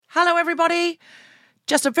Hello, everybody.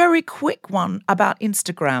 Just a very quick one about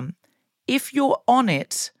Instagram. If you're on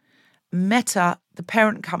it, Meta, the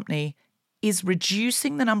parent company, is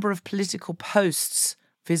reducing the number of political posts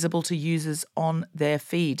visible to users on their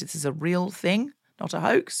feed. This is a real thing, not a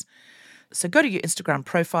hoax. So go to your Instagram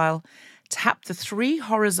profile, tap the 3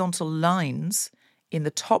 horizontal lines in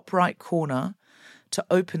the top right corner to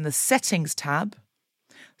open the Settings tab,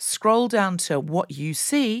 scroll down to What You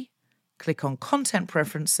See, click on Content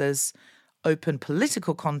Preferences, open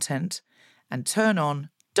Political Content, and turn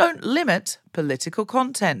on Don't Limit Political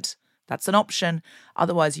Content. That's an option.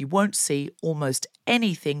 Otherwise, you won't see almost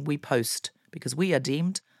anything we post because we are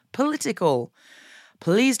deemed political.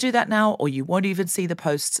 Please do that now, or you won't even see the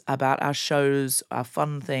posts about our shows, our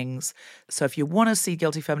fun things. So if you want to see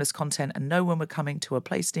Guilty Feminist content and know when we're coming to a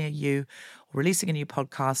place near you or releasing a new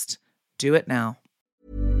podcast, do it now.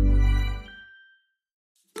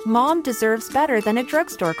 Mom deserves better than a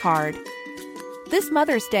drugstore card. This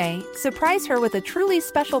Mother's Day, surprise her with a truly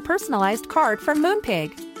special personalized card from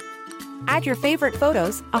Moonpig. Add your favorite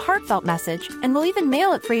photos, a heartfelt message, and we'll even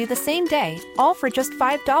mail it for you the same day, all for just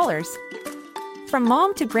 $5. From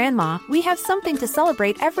mom to grandma, we have something to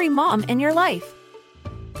celebrate every mom in your life.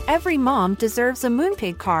 Every mom deserves a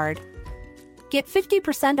Moonpig card. Get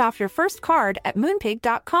 50% off your first card at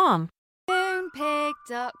moonpig.com.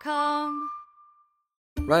 Moonpig.com.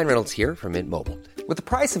 Ryan Reynolds here from Mint Mobile. With the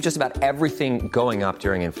price of just about everything going up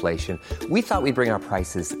during inflation, we thought we'd bring our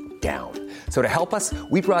prices down. So to help us,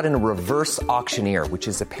 we brought in a reverse auctioneer, which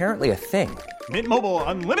is apparently a thing. Mint Mobile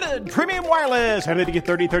Unlimited Premium Wireless. How to get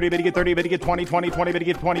 30, 30, bit to get 30, bit to get 20, 20, 20, bit to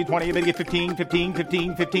get 20, 20, bit to get 15, 15,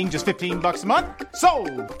 15, 15, just $15 a month?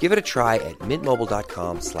 Sold! Give it a try at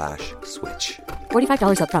mintmobile.com/switch.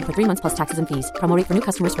 $45 up front for 3 months plus taxes and fees. Promo rate for new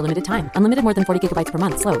customers for limited time. Unlimited more than 40 gigabytes per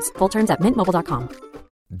month. Slows full terms at mintmobile.com.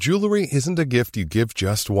 Jewelry isn't a gift you give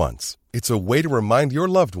just once. It's a way to remind your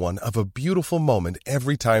loved one of a beautiful moment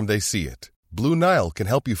every time they see it. Blue Nile can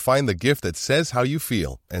help you find the gift that says how you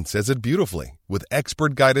feel and says it beautifully, with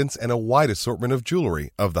expert guidance and a wide assortment of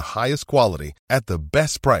jewelry of the highest quality at the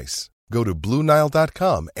best price. Go to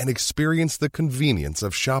BlueNile.com and experience the convenience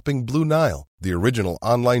of shopping Blue Nile, the original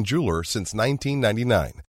online jeweler since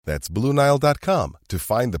 1999. That's BlueNile.com to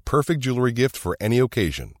find the perfect jewelry gift for any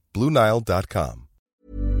occasion. BlueNile.com.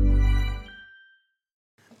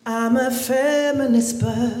 I'm a feminist,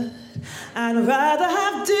 but I'd rather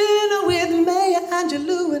have dinner with Maya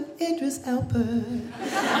Angelou and Idris Elba.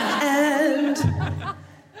 And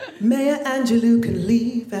Maya Angelou can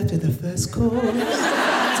leave after the first course,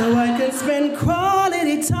 so I can spend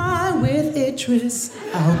quality time with Idris.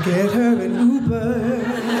 I'll get her an Uber.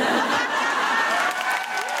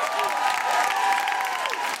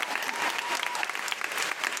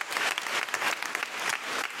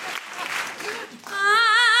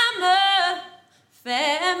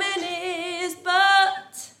 Feminist,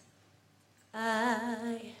 but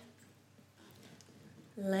I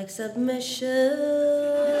like submission.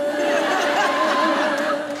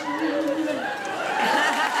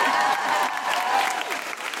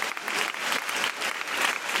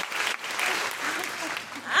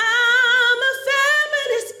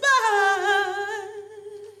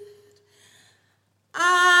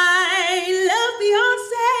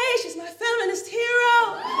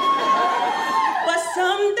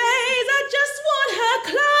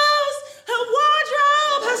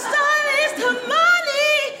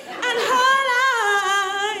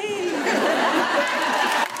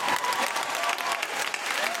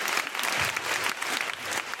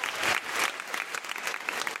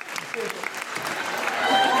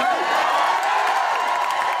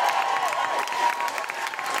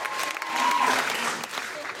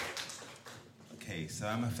 Okay, so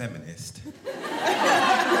I'm a feminist.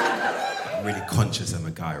 I'm really conscious I'm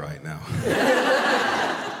a guy right now.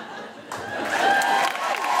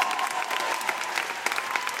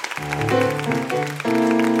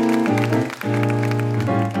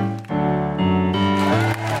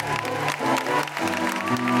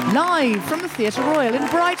 Live from the Theatre Royal in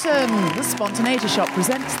Brighton, the Spontaneity Shop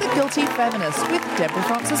presents The Guilty Feminist with Deborah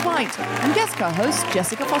Frances-White and guest co-host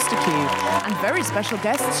Jessica Foster-Q and very special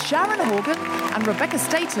guests Sharon Horgan and Rebekah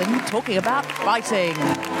Staton talking about fighting.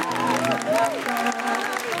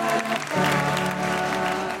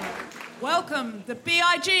 Welcome, the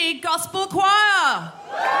BIG Gospel Choir.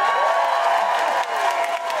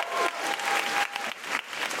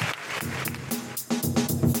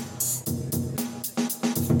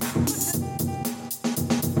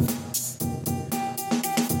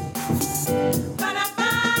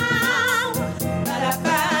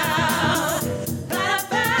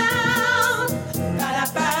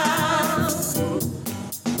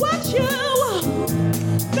 Woo!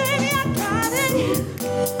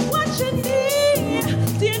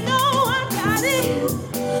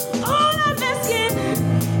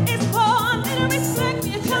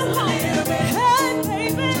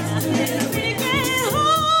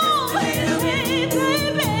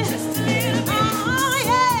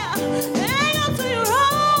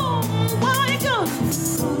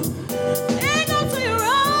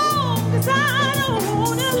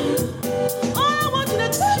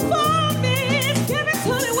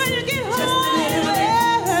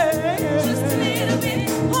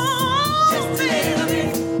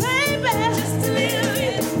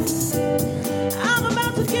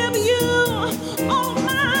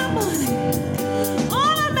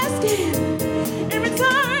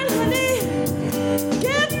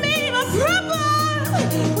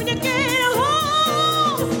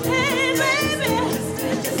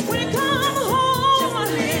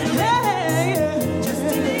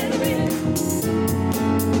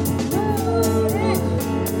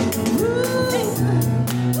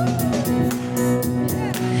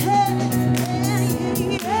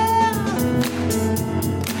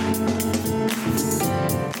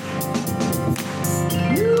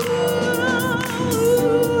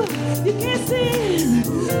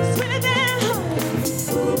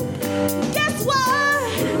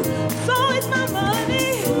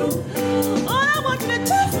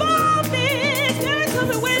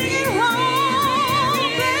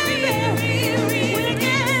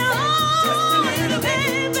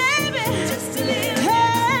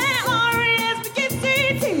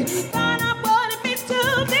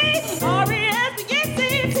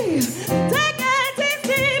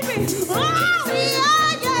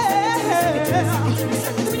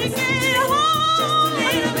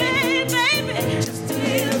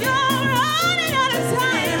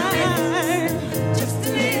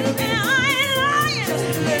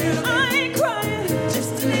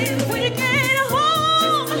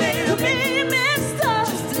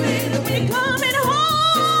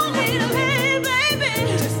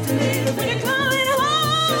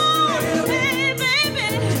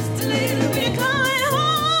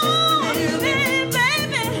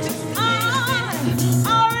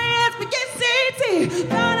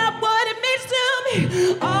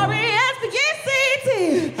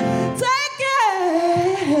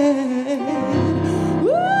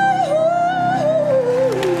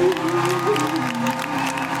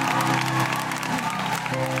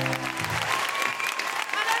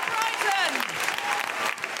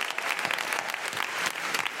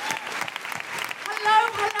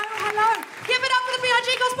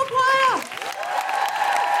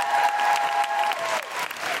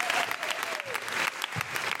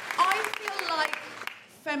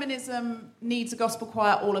 feminism needs a gospel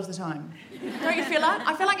choir all of the time. Don't you feel that?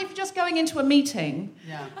 I feel like if you're just going into a meeting,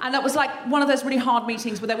 and that was like one of those really hard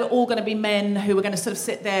meetings where they were all going to be men who were going to sort of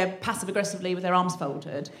sit there passive-aggressively with their arms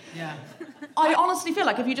folded. Yeah. I honestly feel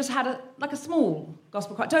like if you just had a small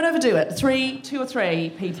gospel choir, don't overdo it. 2 or 3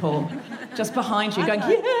 people just behind you going,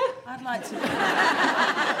 I'd like to.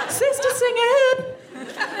 Sister, sing it. Do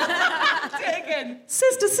it again.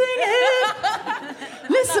 Sister, sing it.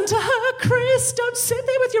 Listen to her, Chris. Don't sit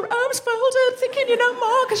there with your arms folded thinking you know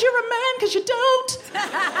more because you're a man because you don't.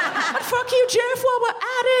 And fuck you, Jeff, while we're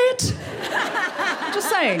at it. Just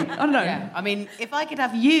saying. I don't know. Yeah. I mean, if I could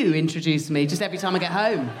have you introduce me just every time I get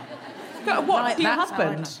home. What? Like, Do your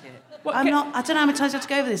husband? What, I don't know how many times I have to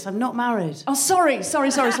go over this. I'm not married. Oh, sorry.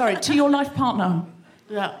 To your life partner.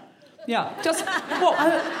 Yeah. Yeah. Just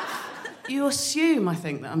what? You assume, I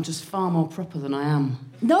think, that I'm just far more proper than I am.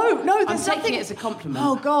 No, I'm taking it as a compliment.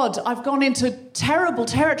 Oh, God, I've gone into terrible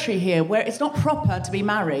territory here where it's not proper to be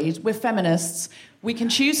married. We're feminists. We can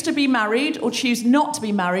choose to be married or choose not to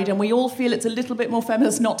be married, and we all feel it's a little bit more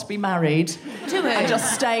feminist not to be married. Do we? And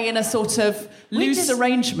just stay in a sort of loose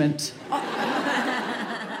arrangement.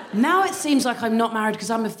 Now it seems like I'm not married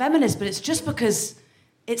because I'm a feminist, but it's just because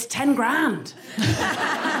it's 10 grand.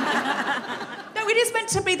 No, it is meant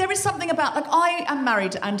to be. There is something about, like, I am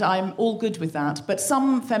married and I'm all good with that, but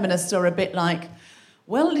some feminists are a bit like,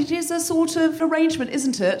 well, it is a sort of arrangement,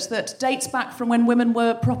 isn't it, that dates back from when women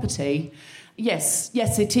were property. Yes,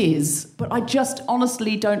 it is. But I just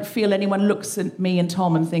honestly don't feel anyone looks at me and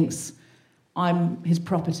Tom and thinks I'm his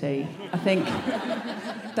property. I think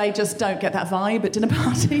they just don't get that vibe at dinner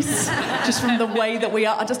parties, just from the way that we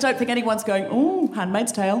are. I just don't think anyone's going, oh,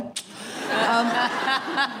 Handmaid's Tale.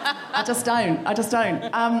 I just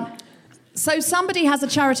don't. So somebody has a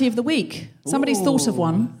charity of the week. Somebody's thought of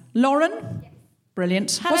one. Lauren?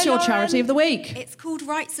 Brilliant. Hello, What's your Lauren. charity of the week? It's called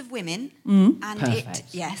Rights of Women. And Perfect.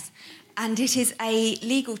 And it is a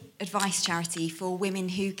legal advice charity for women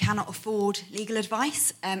who cannot afford legal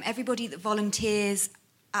advice. Everybody that volunteers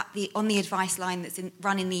on the advice line that's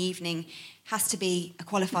run in the evening has to be a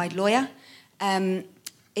qualified lawyer.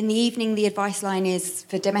 In the evening, the advice line is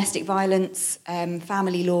for domestic violence,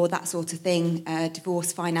 family law, that sort of thing,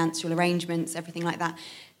 divorce, financial arrangements, everything like that.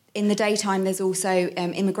 In the daytime, there's also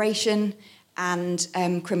immigration and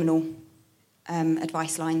criminal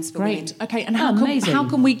advice lines for women. Great. Okay, and how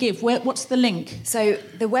can we give? What's the link? So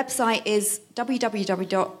the website is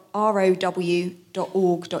www.row.org.uk.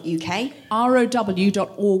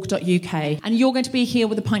 row.org.uk. And you're going to be here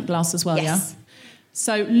with a pint glass as well, yes. Yeah?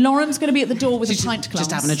 So Lauren's going to be at the door with a pint glass.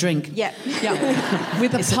 Just having a drink. Yeah.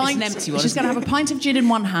 With a It's pint. an empty one, She's going to have a pint of gin in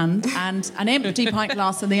one hand and an empty pint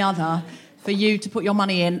glass in the other for you to put your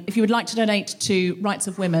money in. If you would like to donate to Rights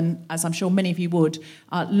of Women, as I'm sure many of you would,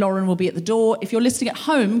 Lauren will be at the door. If you're listening at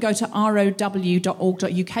home, go to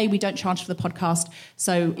row.org.uk. We don't charge for the podcast,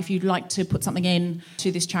 so if you'd like to put something in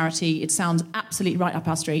to this charity, it sounds absolutely right up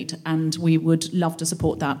our street, and we would love to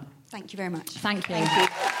support that. Thank you very much. Thank you.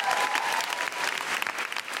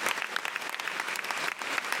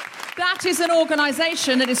 That is an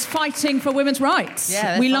organisation that is fighting for women's rights.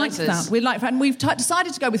 Yeah, we like fighters. that. We like, and we've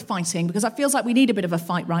decided to go with fighting because it feels like we need a bit of a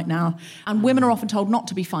fight right now. And women are often told not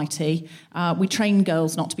to be fighty. We train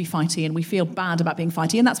girls not to be fighty, and we feel bad about being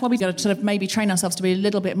fighty. And that's why we've got to sort of maybe train ourselves to be a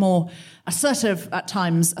little bit more assertive at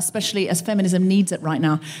times, especially as feminism needs it right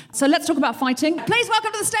now. So let's talk about fighting. Please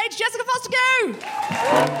welcome to the stage Jessica Foster-Gu.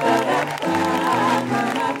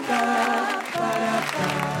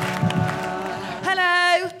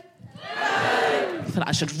 Hello. I feel like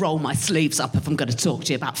I should roll my sleeves up if I'm going to talk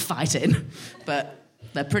to you about fighting, but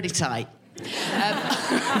they're pretty tight.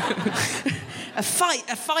 A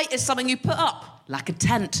fight is something you put up, like a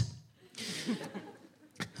tent.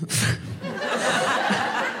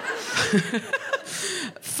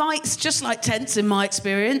 Fights, just like tents in my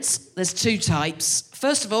experience, there's 2 types.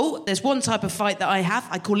 First of all, there's one type of fight that I have.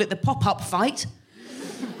 I call it the pop-up fight.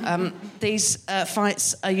 These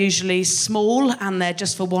fights are usually small and they're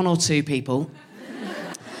just for 1 or 2 people.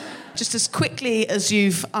 Just as quickly as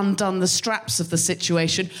you've undone the straps of the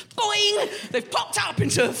situation, boing! They've popped up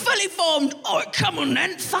into a fully formed, come on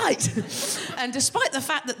then, fight. And despite the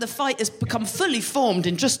fact that the fight has become fully formed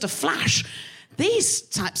in just a flash, these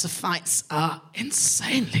types of fights are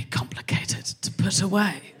insanely complicated to put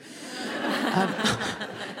away.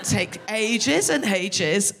 Take ages and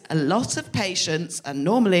ages, a lot of patience, and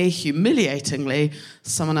normally, humiliatingly,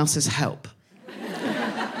 someone else's help.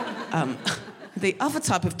 The other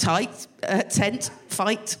type of tent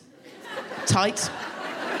fight, tight,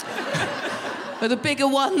 are the bigger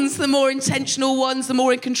ones, the more intentional ones, the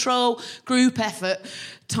more in control, group effort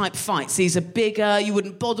type fights. These are bigger. You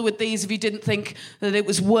wouldn't bother with these if you didn't think that it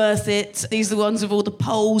was worth it. These are the ones with all the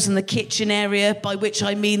poles and the kitchen area, by which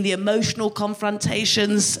I mean the emotional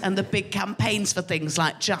confrontations and the big campaigns for things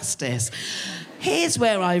like justice. Here's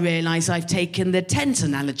where I realise I've taken the tent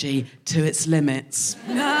analogy to its limits.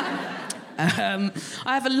 I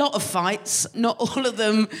have a lot of fights. Not all of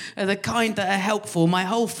them are the kind that are helpful. My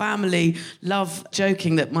whole family love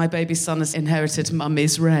joking that my baby son has inherited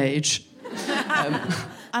mummy's rage.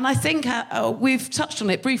 And I think we've touched on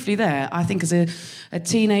it briefly there. I think as a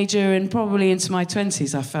teenager and probably into my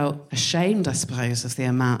 20s, I felt ashamed, I suppose, of the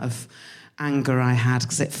amount of anger I had,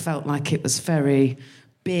 because it felt like it was very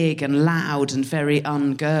big and loud and very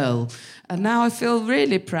ungirl. And now I feel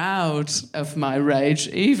really proud of my rage,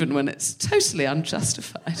 even when it's totally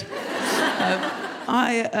unjustified.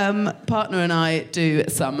 My partner and I do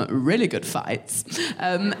some really good fights.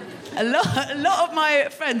 A lot of my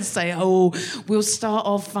friends say, oh, we'll start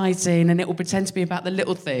off fighting and it will pretend to be about the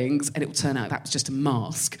little things, and it will turn out that was just a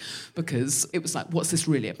mask, because it was like, what's this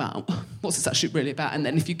really about? What's this actually really about? And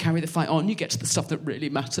then if you carry the fight on, you get to the stuff that really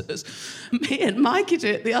matters. Me and Mikey do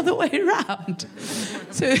it the other way around.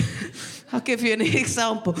 So I'll give you an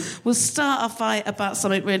example. We'll start a fight about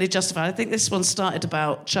something really justified. I think this one started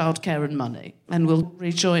about childcare and money, and we'll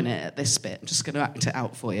rejoin it at this bit. I'm just going to act it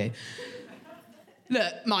out for you.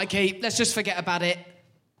 Look, Mikey, let's just forget about it.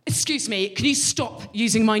 Excuse me, can you stop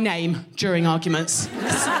using my name during arguments?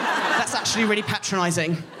 That's actually really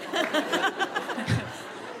patronising.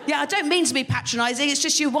 Yeah, I don't mean to be patronising, it's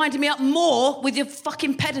just you're winding me up more with your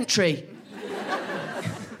fucking pedantry.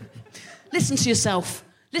 Listen to yourself.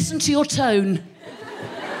 Listen to your tone.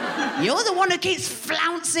 You're the one who keeps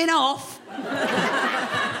flouncing off.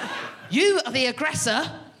 You are the aggressor.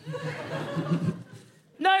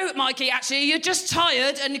 No, Mikey, actually, you're just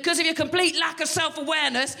tired, and because of your complete lack of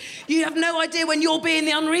self-awareness, you have no idea when you're being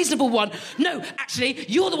the unreasonable one. No, actually,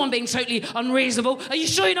 you're the one being totally unreasonable. Are you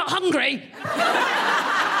sure you're not hungry?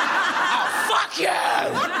 Oh, fuck you!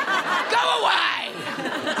 Go away!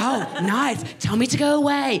 Oh, nice. Tell me to go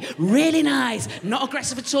away. Really nice. Not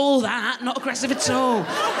aggressive at all, that. Not aggressive at all.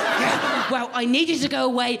 Yeah. Well, I need you to go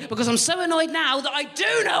away because I'm so annoyed now that I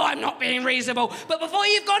do know I'm not being reasonable. But before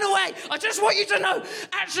you've gone away, I just want you to know,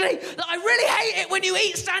 actually, that I really hate it when you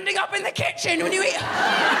eat standing up in the kitchen. When you eat...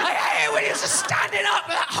 I hate it when you're just standing up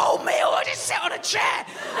for that whole meal or just sit on a chair.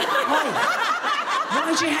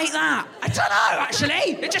 Why do you hate that? I don't know,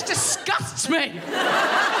 actually. It just disgusts me.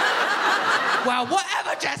 Well,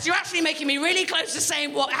 whatever, Jess. You're actually making me really close to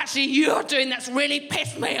saying what actually you're doing that's really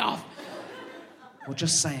pissed me off. Well,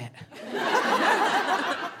 just say it.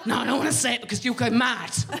 No, I don't want to say it because you'll go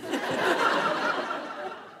mad.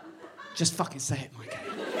 Just fucking say it, Mikey.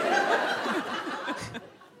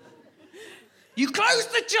 You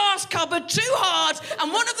closed the jars cupboard too hard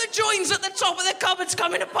and one of the joins at the top of the cupboard's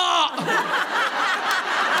coming apart.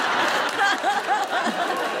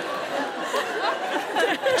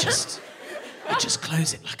 Just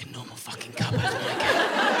close it like a normal fucking cupboard, Mikey.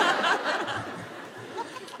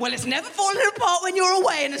 Well, it's never falling apart when you're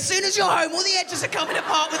away, and as soon as you're home, all the edges are coming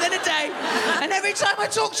apart within a day. And every time I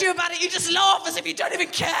talk to you about it, you just laugh as if you don't even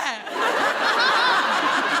care.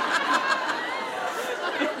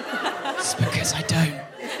 It's because I don't.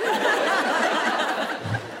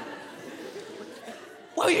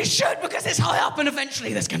 Well, you should, because it's high up and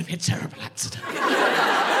eventually there's going to be a terrible accident.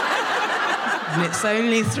 And it's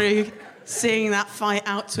only through seeing that fight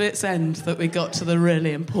out to its end that we got to the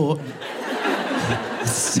really important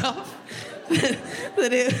stuff that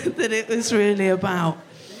it was really about.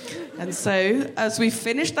 And so, as we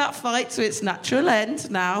finish that fight to its natural end,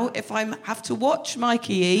 now, if I have to watch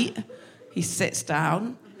Mikey eat, he sits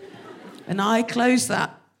down, and I close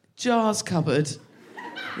that jars cupboard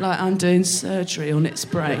like I'm doing surgery on its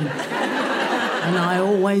brain. And I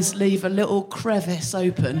always leave a little crevice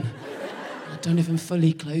open. I don't even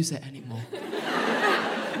fully close it anymore.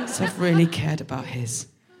 So I've really cared about his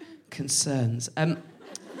concerns.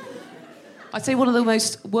 I'd say one of the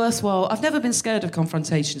most worthwhile... I've never been scared of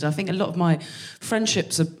confrontations. I think a lot of my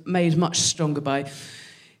friendships are made much stronger by,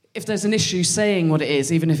 if there's an issue, saying what it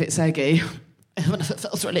is, even if it's eggy, even if it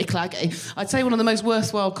feels really claggy. I'd say one of the most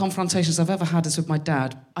worthwhile confrontations I've ever had is with my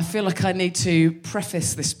dad. I feel like I need to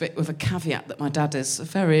preface this bit with a caveat that my dad is a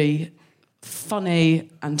very funny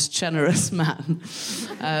and generous man.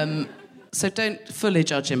 So don't fully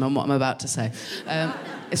judge him on what I'm about to say.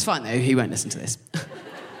 It's fine, though. He won't listen to this.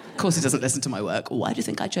 Of course he doesn't listen to my work. Why do you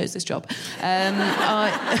think I chose this job?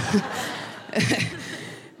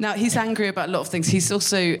 Now, he's angry about a lot of things. He's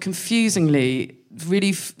also confusingly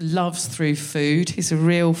really loves through food. He's a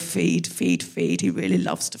real feed. He really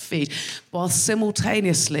loves to feed, while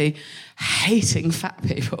simultaneously hating fat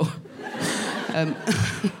people.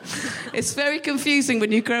 It's very confusing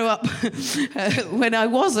when you grow up, when I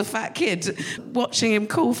was a fat kid, watching him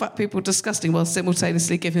call fat people disgusting while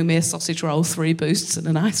simultaneously giving me a sausage roll, 3 boosts and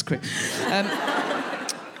an ice cream.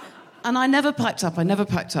 And I never piped up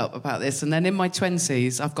about this. And then in my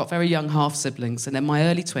 20s, I've got very young half-siblings. And in my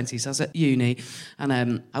early 20s, I was at uni.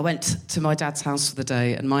 And I went to my dad's house for the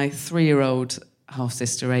day. And my 3-year-old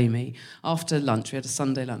half-sister, Amy, after lunch, we had a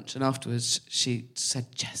Sunday lunch. And afterwards, she said,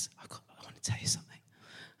 Jess, I want to tell you something.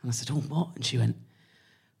 And I said, oh, what? And she went,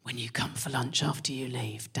 when you come for lunch after you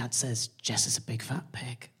leave, Dad says, Jess is a big fat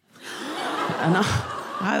pig. And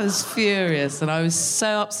I was furious and I was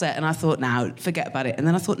so upset and I thought, now, forget about it. And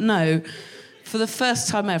then I thought, no, for the first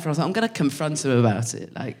time ever, I thought, I'm going to confront him about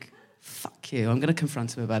it. Like, fuck you, I'm going to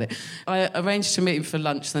confront him about it. I arranged to meet him for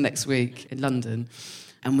lunch the next week in London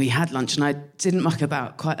and we had lunch and I didn't muck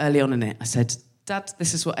about quite early on in it. I said, Dad,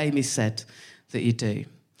 this is what Amy said that you do.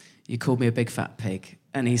 You called me a big fat pig.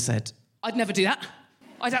 And he said, I'd never do that.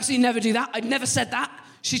 I'd absolutely never do that. I'd never said that.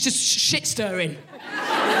 She's just shit-stirring.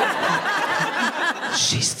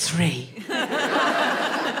 She's 3.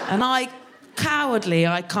 And I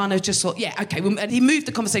kind of just thought, yeah, OK. And he moved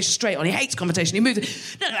the conversation straight on. He hates confrontation. He moved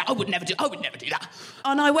it. No, I would never do that.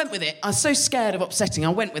 And I went with it. I was so scared of upsetting. I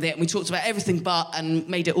went with it and we talked about everything and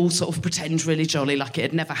made it all sort of pretend really jolly like it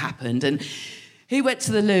had never happened. And he went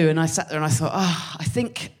to the loo and I sat there and I thought,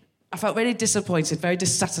 I felt really disappointed, very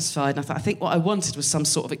dissatisfied. And I think what I wanted was some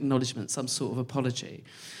sort of acknowledgement, some sort of apology.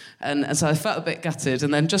 And so I felt a bit gutted.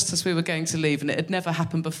 And then just as we were going to leave, and it had never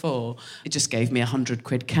happened before, it just gave me 100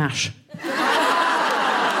 quid cash.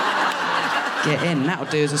 Get in, that'll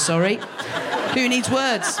do as a sorry. Who needs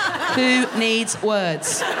words?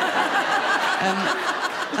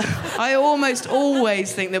 I almost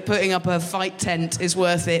always think that putting up a fight tent is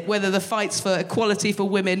worth it, whether the fight's for equality for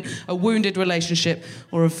women, a wounded relationship,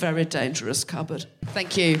 or a very dangerous cupboard.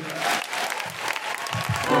 Thank you.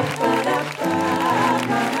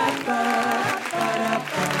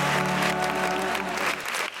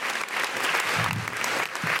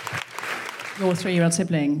 Your 3-year-old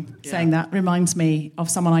sibling saying that reminds me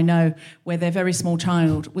of someone I know where their very small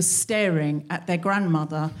child was staring at their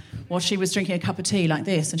grandmother while she was drinking a cup of tea like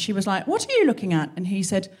this. And she was like, what are you looking at? And he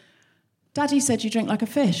said, Daddy said you drink like a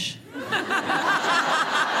fish.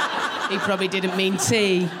 He probably didn't mean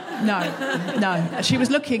tea. No. She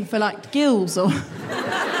was looking for, like, gills or...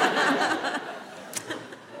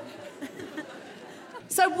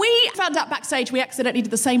 So we found out backstage we accidentally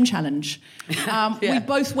did the same challenge. We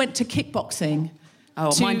both went to kickboxing.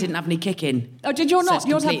 Oh, mine didn't have any kicking. Oh, did yours not? So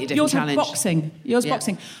yours had boxing.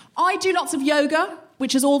 Boxing. I do lots of yoga,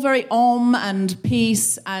 which is all very and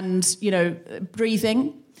peace and,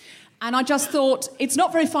 breathing. And I just thought, it's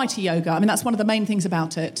not very fighty yoga. I mean, that's one of the main things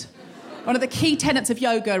about it. One of the key tenets of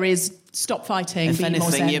yoga is stop fighting, if be anything,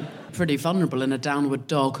 more zen. You're pretty vulnerable in a downward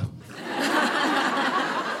dog.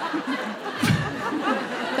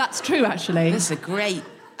 That's true, actually. That's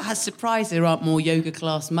I'm surprised there aren't more yoga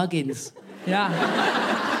class muggins. Yeah.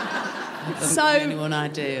 So anyone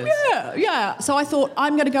ideas? Yeah. So I thought,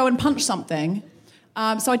 I'm going to go and punch something.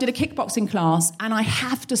 So I did a kickboxing class, and I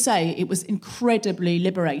have to say it was incredibly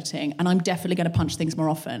liberating, and I'm definitely going to punch things more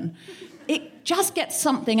often. It just gets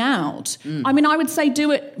something out. I mean, I would say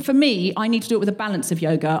do it, for me, I need to do it with a balance of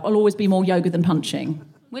yoga. I'll always be more yoga than punching.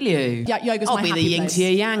 Will you? Yeah, yoga's my happy place. I'll be the yin to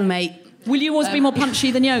your yang, mate. Will you always be more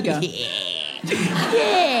punchy than yoga?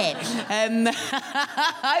 Yeah.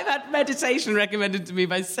 I've had meditation recommended to me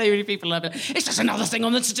by so many people. It's just another thing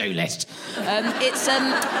on the to-do list.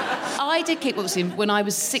 I did kickboxing when I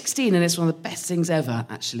was 16, and it's one of the best things ever,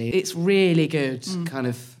 actually. It's really good, kind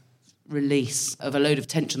of release of a load of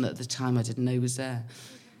tension that at the time I didn't know was there.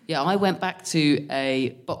 Yeah, I went back to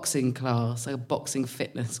a boxing class, a boxing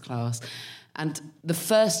fitness class, and the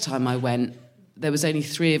first time I went, there was only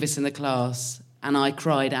 3 of us in the class, and I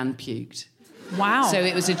cried and puked. Wow. So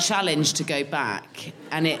it was a challenge to go back,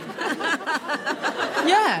 and it...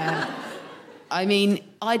 Yeah. I mean,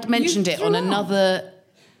 I'd mentioned it on another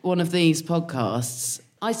one of these podcasts.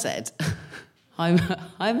 I said, I'm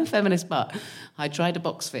a feminist, but I tried a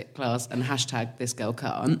box fit class and hashtag this girl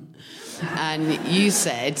can't. And you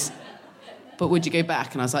said, but would you go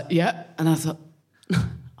back? And I was like, yeah. And I thought,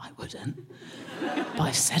 I wouldn't. But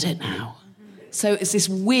I've said it now. So it's this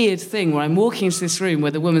weird thing where I'm walking into this room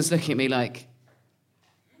where the woman's looking at me like,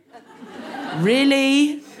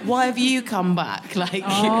 really? Why have you come back?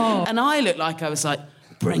 And I looked like I was like,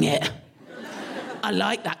 bring it. I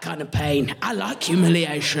like that kind of pain. I like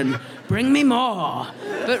humiliation. Bring me more.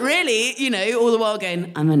 But really, you know, all the while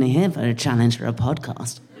going, I'm only here for a challenge for a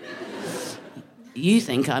podcast. You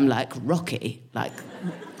think I'm like Rocky, like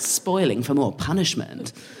spoiling for more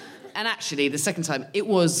punishment. And actually, the second time, it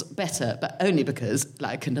was better, but only because,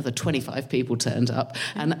 like, another 25 people turned up.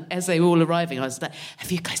 And as they were all arriving, I was like, have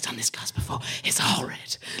you guys done this class before? It's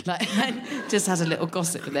horrid. Like, I just had a little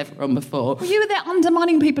gossip with everyone before. Were you there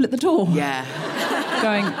undermining people at the door? Yeah.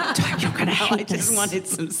 Going, you're going to hate this. I just wanted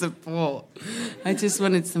some support. I just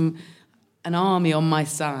wanted an army on my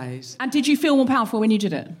side. And did you feel more powerful when you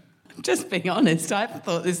did it? Just being honest, I haven't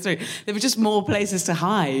thought this through. There were just more places to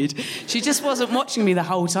hide. She just wasn't watching me the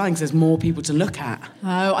whole time because there's more people to look at.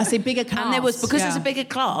 Oh, I see, bigger class. And there was, because there's a bigger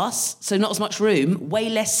class, so not as much room, way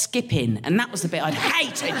less skipping. And that was the bit I'd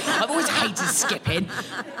hated. I've always hated skipping.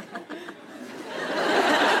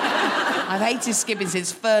 I've hated skipping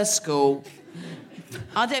since first school.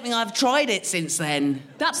 I don't think I've tried it since then.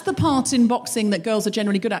 That's the part in boxing that girls are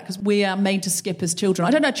generally good at because we are made to skip as children. I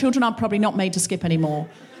don't know, children are probably not made to skip anymore.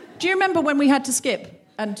 Do you remember when we had to skip?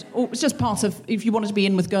 And it was just part of, if you wanted to be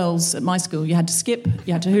in with girls at my school, you had to skip,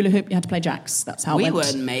 you had to hula hoop, you had to play jacks. That's how it went. We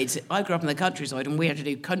weren't made. I grew up in the countryside and we had to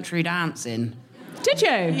do country dancing. Did you?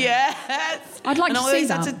 Yes. I'd like to see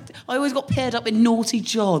that. I always got paired up with Naughty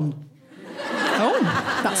John. Oh,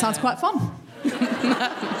 that sounds quite fun.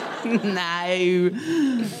 No.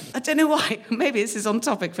 I don't know why. Maybe this is on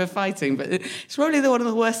topic for fighting, but it's probably one of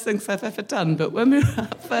the worst things I've ever done. But when we were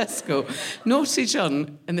at first school, Naughty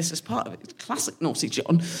John, and this was part of it, classic Naughty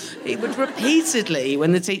John, he would repeatedly,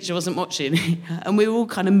 when the teacher wasn't watching, and we were all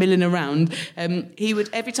kind of milling around, he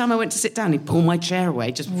would, every time I went to sit down, he'd pull my chair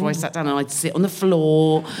away just before I sat down, and I'd sit on the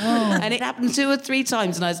floor. Oh. And it happened 2 or 3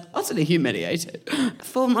 times, and I was utterly humiliated.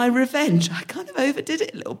 For my revenge, I kind of overdid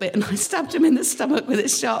it a little bit, and I stabbed him in the stomach with a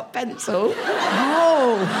sharp pencil.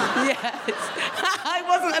 Oh. Yes. I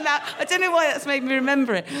wasn't allowed. I don't know why that's made me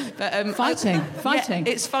remember it. But fighting. Yeah,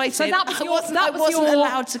 it's fighting. So that was I wasn't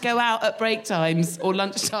allowed to go out at break times or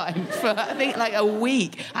lunchtime for, I think, like a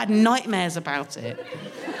week. I had nightmares about it.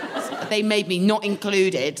 They made me not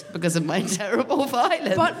included because of my terrible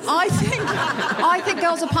violence. But I think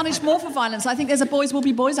girls are punished more for violence. I think there's a boys will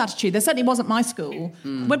be boys attitude. There certainly wasn't my school,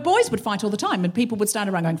 where boys would fight all the time and people would stand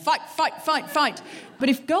around going, fight, fight, fight, fight. But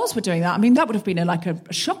if girls were doing that, I mean, that would have been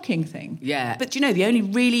a shocking thing. Yeah. But, you know, the only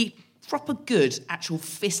really proper good actual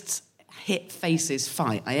fists hit faces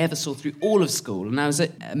fight I ever saw through all of school, and I was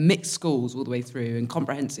at mixed schools all the way through and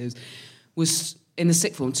comprehensives, was in the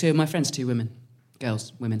sixth form, 2 of my friends, 2 women.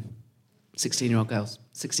 16-year-old girls.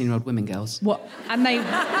 16-year-old women girls. What? And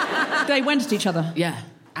they went at each other? Yeah.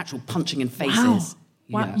 Actual punching in faces.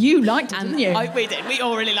 Wow. Yeah. You liked it, didn't you? We did. We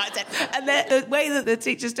all really liked it. And the way that the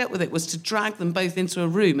teachers dealt with it was to drag them both into a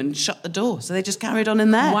room and shut the door. So they just carried on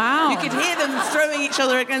in there. Wow. You could hear them throwing each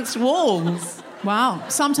other against walls. Wow.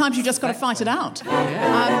 Sometimes you just got to fight it out.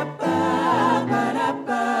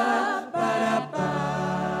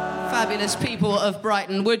 Fabulous people of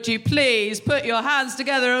Brighton, would you please put your hands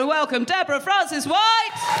together and welcome Deborah Francis White?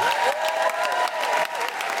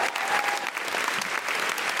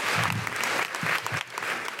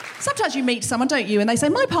 Sometimes you meet someone, don't you, and they say,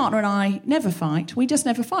 my partner and I never fight. We just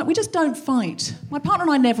never fight. We just don't fight. My partner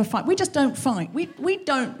and I never fight. We just don't fight. We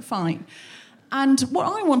don't fight. And what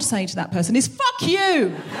I want to say to that person is, fuck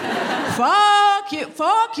you! Fuck you!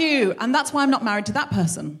 Fuck you! And that's why I'm not married to that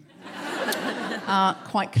person.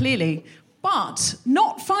 Quite clearly. But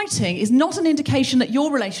not fighting is not an indication that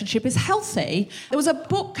your relationship is healthy. There was a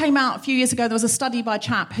book came out a few years ago. There was a study by a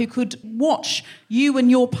chap who could watch you and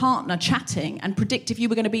your partner chatting and predict if you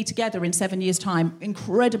were going to be together in 7 years' time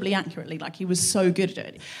incredibly accurately. Like, he was so good at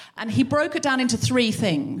it. And he broke it down into 3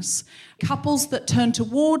 things. Couples that turn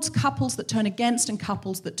towards, couples that turn against, and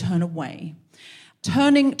couples that turn away.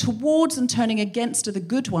 Turning towards and turning against are the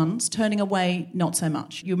good ones. Turning away, not so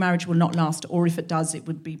much. Your marriage will not last, or if it does, it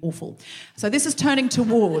would be awful. So this is turning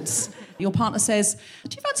towards. Your partner says,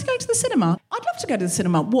 do you fancy going to the cinema? I'd love to go to the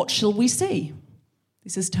cinema. What shall we see?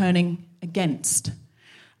 This is turning against.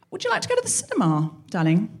 Would you like to go to the cinema,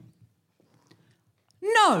 darling?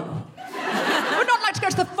 No. I would not like to go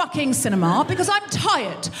to the fucking cinema because I'm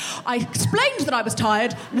tired. I explained that I was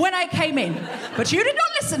tired when I came in, but you did not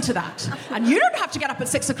listen to that. And you don't have to get up at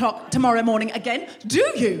 6 o'clock tomorrow morning again, do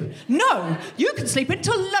you? No, you can sleep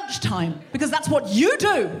until lunchtime because that's what you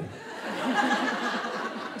do.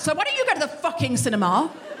 So why don't you go to the fucking cinema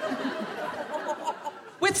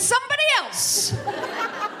with somebody else?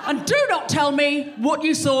 And do not tell me what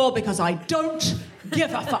you saw because I don't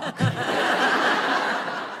give a fuck.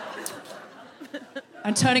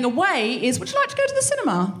 And turning away is, would you like to go to the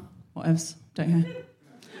cinema? What else? don't you?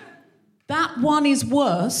 That one is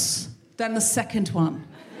worse than the second one.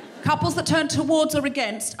 Couples that turn towards or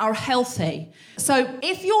against are healthy. So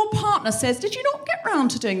if your partner says, did you not get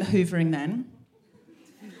round to doing the hoovering then?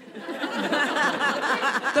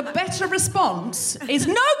 The better response is,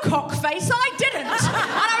 no, cockface, I didn't. And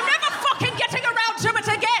I'm never fucking getting around to it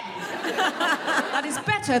again. That is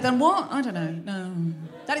better than what? I don't know. No.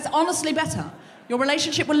 That is honestly better. Your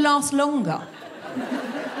relationship will last longer.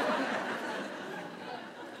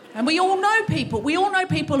 And we all know people. We all know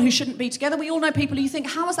people who shouldn't be together. We all know people who you think,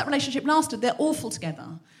 how has that relationship lasted? They're awful together.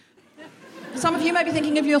 Some of you may be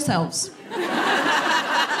thinking of yourselves.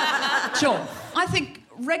 Sure. I think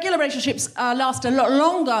regular relationships last a lot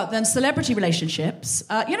longer than celebrity relationships.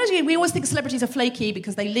 We always think celebrities are flaky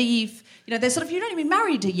because they leave. They're sort of, you've only been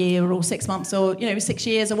married a year or 6 months or, 6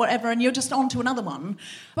 years or whatever, and you're just on to another one.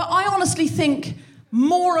 But I honestly think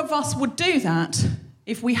more of us would do that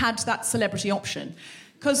if we had that celebrity option.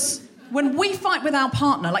 Because when we fight with our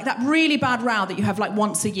partner, like that really bad row that you have like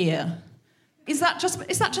once a year, is that just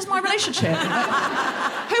my relationship?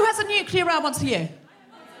 Who has a nuclear row once a year?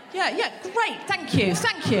 Yeah, great, thank you.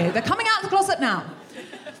 They're coming out of the closet now.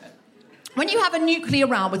 When you have a nuclear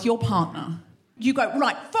row with your partner, you go,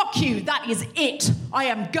 right, fuck you, that is it, I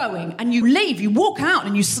am going. And you leave, you walk out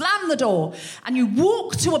and you slam the door and you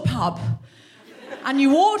walk to a pub and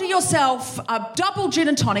you order yourself a double gin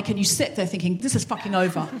and tonic and you sit there thinking, this is fucking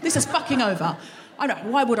over. This is fucking over. I know,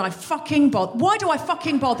 why would I fucking bother? Why do I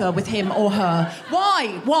fucking bother with him or her?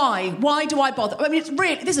 Why do I bother? I mean, it's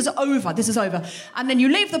really, this is over. And then you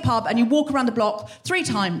leave the pub and you walk around the block 3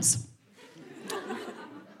 times.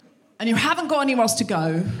 And you haven't got anywhere else to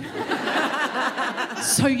go.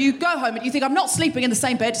 So you go home and you think, I'm not sleeping in the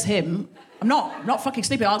same bed as him. I'm not fucking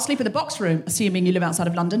sleeping. I'll sleep in the box room, assuming you live outside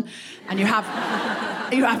of London and you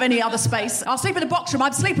have any other space. I'll sleep in the box room.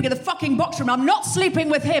 I'm sleeping in the fucking box room. I'm not sleeping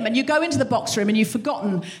with him. And you go into the box room and you've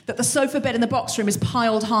forgotten that the sofa bed in the box room is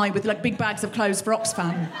piled high with like big bags of clothes for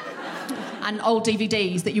Oxfam and old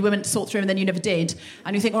DVDs that you were meant to sort through and then you never did.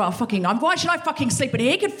 And you think, well, why should I fucking sleep in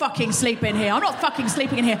here? He could fucking sleep in here. I'm not fucking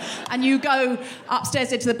sleeping in here. And you go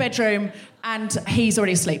upstairs into the bedroom and he's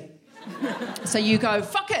already asleep. So you go,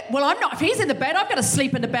 fuck it. Well, I'm not. If he's in the bed, I'm going to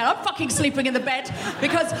sleep in the bed. I'm fucking sleeping in the bed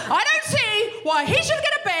because I don't see why he should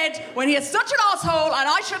get a bed when he is such an asshole and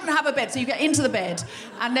I shouldn't have a bed. So you get into the bed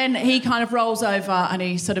and then he kind of rolls over and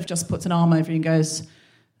he sort of just puts an arm over you and goes,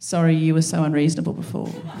 sorry, you were so unreasonable before.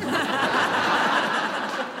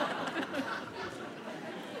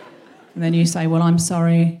 And then you say, well, I'm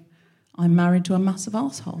sorry, I'm married to a massive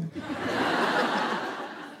arsehole.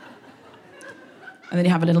 And then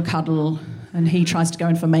you have a little cuddle, and he tries to go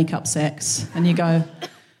in for makeup sex, and you go,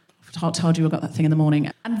 I told you I got that thing in the morning.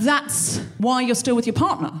 And that's why you're still with your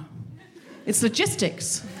partner. It's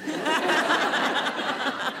logistics.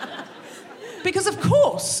 Because of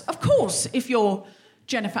course, if you're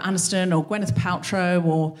Jennifer Aniston or Gwyneth Paltrow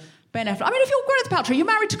or Ben Affleck. I mean, if you're Gwyneth Paltrow, you're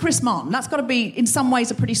married to Chris Martin. That's got to be, in some ways,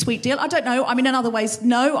 a pretty sweet deal. I don't know. I mean, in other ways,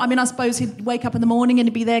 no. I mean, I suppose he'd wake up in the morning and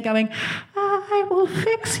he'd be there going, I will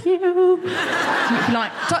fix you. You'd be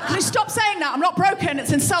like, can you stop saying that? I'm not broken.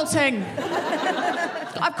 It's insulting.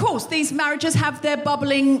 Of course, these marriages have their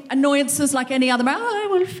bubbling annoyances like any other marriage. I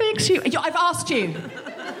will fix you. I've asked you.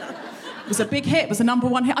 It was a big hit. It was a number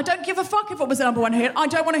 1 hit. I don't give a fuck if it was a number 1 hit. I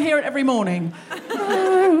don't want to hear it every morning.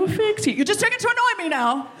 I will fix you. You're just doing it to annoy me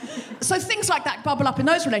now. So things like that bubble up in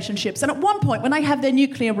those relationships. And at one point, when they have their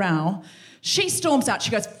nuclear row, she storms out. She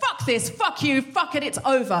goes, fuck this, fuck you, fuck it, it's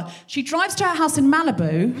over. She drives to her house in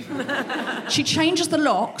Malibu. She changes the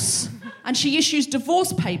locks. And she issues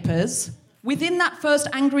divorce papers within that first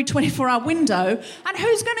angry 24-hour window. And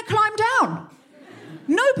who's going to climb down?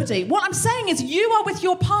 Nobody. What I'm saying is you are with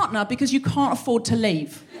your partner because you can't afford to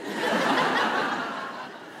leave.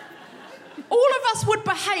 All of us would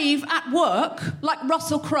behave at work like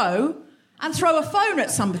Russell Crowe and throw a phone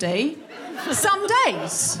at somebody some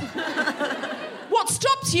days. What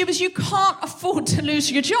stops you is you can't afford to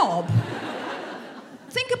lose your job.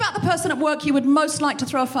 Think about the person at work you would most like to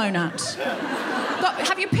throw a phone at.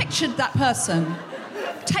 Have you pictured that person?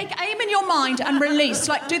 Take aim in your mind and release.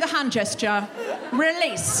 Like, do the hand gesture.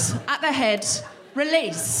 Release at their head.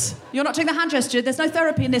 Release. You're not doing the hand gesture. There's no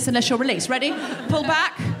therapy in this unless you're released. Ready? Pull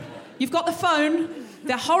back. You've got the phone.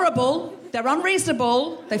 They're horrible. They're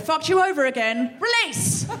unreasonable. They fucked you over again.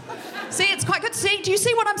 Release. See, it's quite good. See, do you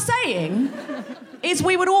see what I'm saying? Is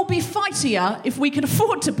we would all be fightier if we could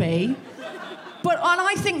afford to be. And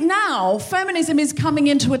I think now feminism is coming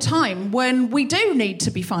into a time when we do need to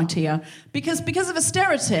be fightier because of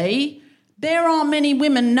austerity, There are many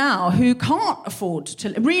women now who can't afford to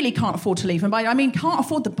leave. And by I mean can't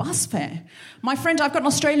afford the bus fare. My friend, I've got an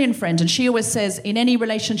Australian friend, and she always says in any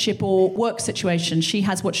relationship or work situation, she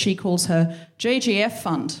has what she calls her JGF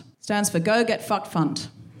fund. Stands for Go Get Fucked Fund.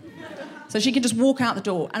 So she can just walk out the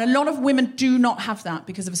door. And a lot of women do not have that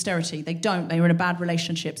because of austerity. They don't. They are in a bad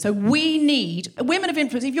relationship. So we need women of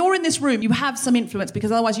influence. If you're in this room, you have some influence,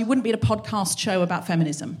 because otherwise you wouldn't be at a podcast show about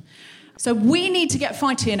feminism. So we need to get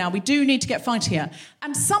fightier now. We do need to get fightier.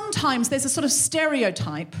 And sometimes there's a sort of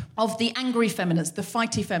stereotype of the angry feminist, the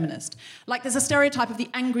fighty feminist. Like there's a stereotype of the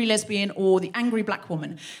angry lesbian or the angry black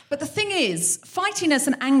woman. But the thing is, fightiness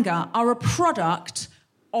and anger are a product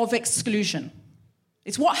of exclusion.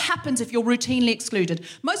 It's what happens if you're routinely excluded.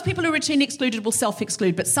 Most people who are routinely excluded will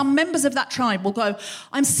self-exclude, but some members of that tribe will go,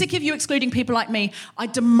 I'm sick of you excluding people like me. I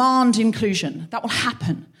demand inclusion. That will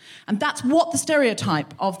happen. And that's what the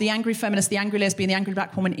stereotype of the angry feminist, the angry lesbian, the angry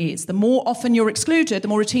black woman is. The more often you're excluded, the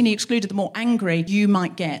more routinely excluded, the more angry you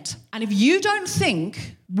might get. And if you don't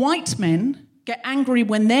think white men get angry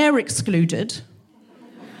when they're excluded,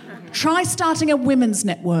 try starting a women's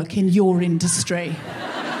network in your industry.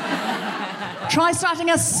 Try starting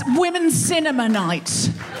a women's cinema night.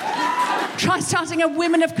 Try starting a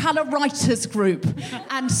women of colour writers group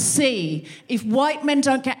and see if white men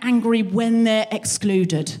don't get angry when they're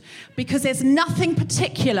excluded. Because there's nothing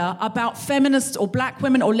particular about feminists or black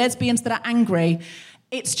women or lesbians that are angry.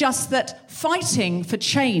 It's just that fighting for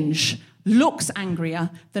change looks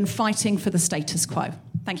angrier than fighting for the status quo.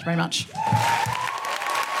 Thank you very much.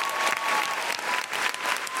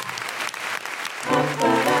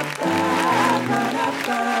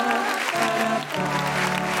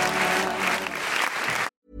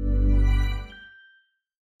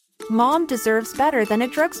 Mom deserves better than a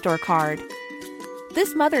drugstore card.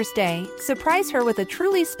 This Mother's Day, surprise her with a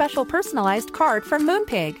truly special personalized card from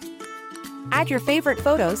Moonpig. Add your favorite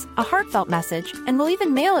photos, a heartfelt message, and we'll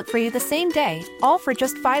even mail it for you the same day, all for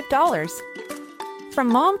just $5. From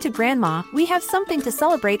mom to grandma, we have something to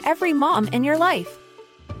celebrate every mom in your life.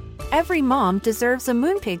 Every mom deserves a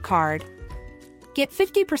Moonpig card. Get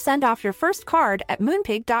 50% off your first card at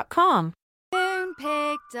moonpig.com.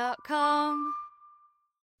 Moonpig.com.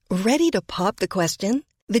 Ready to pop the question?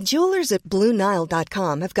 The jewelers at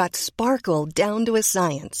BlueNile.com have got sparkle down to a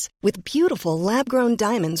science with beautiful lab-grown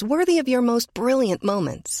diamonds worthy of your most brilliant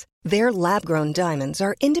moments. Their lab-grown diamonds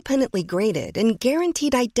are independently graded and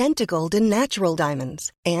guaranteed identical to natural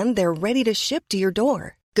diamonds, and they're ready to ship to your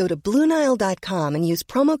door. Go to BlueNile.com and use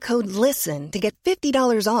promo code LISTEN to get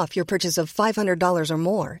 $50 off your purchase of $500 or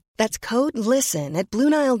more. That's code LISTEN at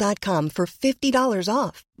BlueNile.com for $50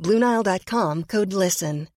 off. BlueNile.com, code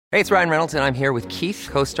LISTEN. Hey, it's Ryan Reynolds, and I'm here with Keith,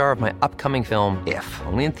 co-star of my upcoming film, If,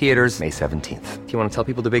 only in theaters May 17th. Do you want to tell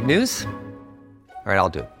people the big news? All right, I'll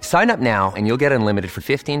do it. Sign up now and you'll get unlimited for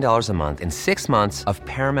 $15 a month and 6 months of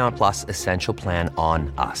Paramount Plus Essential Plan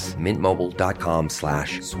on us.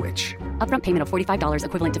 MintMobile.com/switch. Upfront payment of $45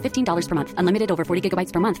 equivalent to $15 per month. Unlimited over 40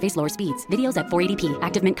 gigabytes per month. Face lower speeds. Videos at 480p.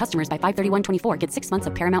 Active Mint customers by 531.24 get 6 months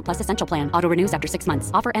of Paramount Plus Essential Plan. Auto renews after 6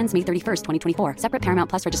 months. Offer ends May 31st, 2024. Separate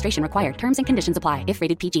Paramount Plus registration required. Terms and conditions apply if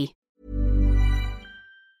rated PG.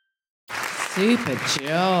 Super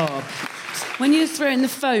job. When you were throwing the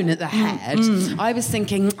phone at the head, I was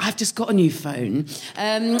thinking, I've just got a new phone.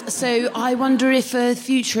 So I wonder if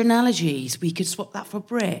future analogies, we could swap that for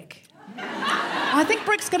brick. I think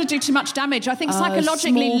brick's going to do too much damage. I think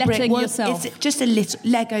psychologically letting yourself... It's just a little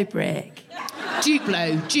Lego brick.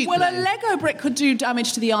 Duplo. Well, a Lego brick could do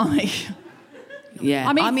damage to the eye. Yeah,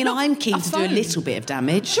 I mean, I'm keen to do a little bit of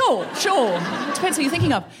damage. Sure. Depends who you're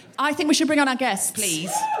thinking of. I think we should bring on our guests.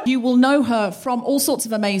 Please. You will know her from all sorts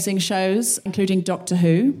of amazing shows, including Doctor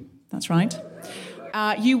Who. That's right.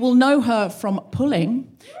 You will know her from Pulling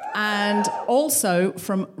and also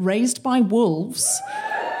from Raised by Wolves.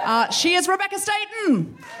 She is Rebekah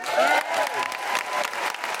Staton.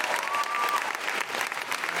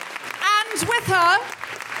 And with her...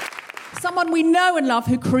 someone we know and love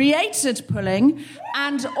who created Pulling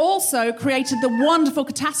and also created the wonderful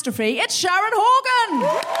Catastrophe. It's Sharon Horgan.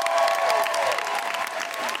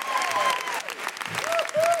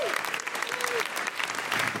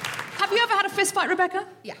 Have you ever had a fist fight, Rebekah?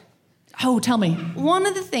 Yeah. Oh, tell me. One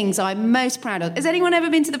of the things I'm most proud of... Has anyone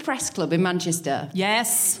ever been to the Press Club in Manchester?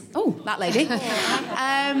 Yes. Oh, that lady.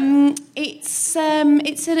 It's an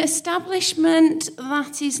establishment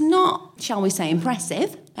that is not, shall we say,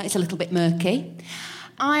 impressive. It's a little bit murky.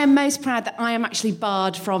 I am most proud that I am actually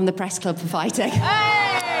barred from the Press Club for fighting.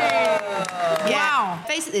 Hey! Yeah. Wow.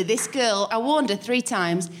 Basically, this girl, I warned her 3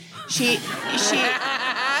 times. She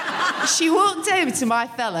walked over to my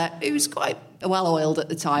fella, who was quite well-oiled at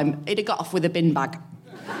the time. He'd have got off with a bin bag.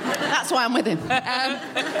 That's why I'm with him.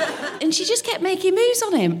 And she just kept making moves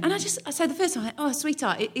on him. And I said the first time, oh,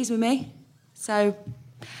 sweetheart, he's with me. So...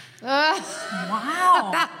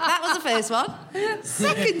 wow. That was the first one.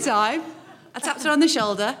 Second time, I tapped her on the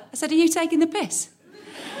shoulder. I said, are you taking the piss?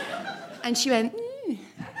 And she went,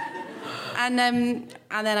 And then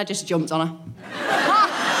I just jumped on her.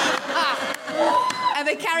 And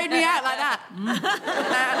they carried me out like that.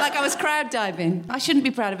 Like I was crowd diving. I shouldn't be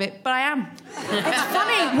proud of it, but I am. It's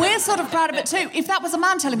funny, we're sort of proud of it too. If that was a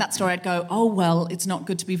man telling that story, I'd go, oh, well, it's not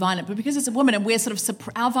good to be violent. But because it's a woman and we're sort of,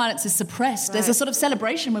 our violence is suppressed, right. There's a sort of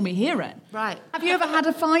celebration when we hear it. Right. Have you ever had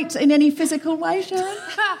a fight in any physical way, Sharon?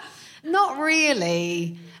 Not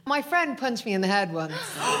really. My friend punched me in the head once.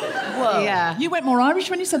 Whoa. Yeah. You went more Irish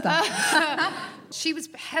when you said that. She was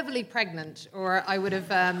heavily pregnant, or I would have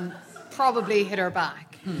probably hit her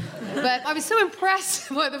back. But I was so impressed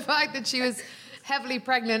by the fact that she was heavily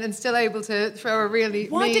pregnant and still able to throw a really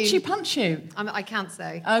Why did she punch you? I can't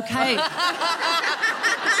say. Okay.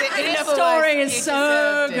 This story is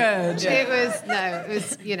so good. It was,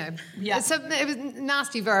 yeah. It was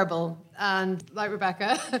nasty verbal. And like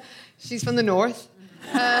Rebekah, she's from the north.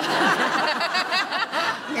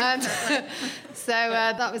 And so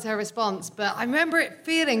that was her response. But I remember it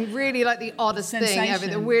feeling really like the oddest thing ever,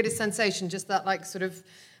 the weirdest sensation, just that like sort of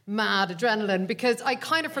mad adrenaline, because I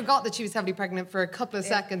kind of forgot that she was heavily pregnant for a couple of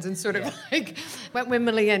seconds and sort of like went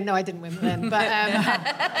wimbling in. No, I didn't wimble in, but...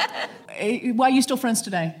 Why are you still friends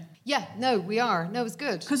today? Yeah, no, we are. No, it was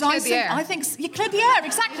good. Because I think you cleared the air,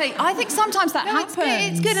 exactly. I think sometimes that happens.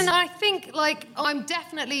 It's good, and I think, like, I'm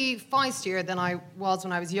definitely feistier than I was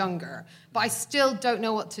when I was younger, but I still don't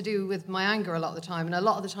know what to do with my anger a lot of the time, and a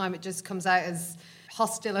lot of the time it just comes out as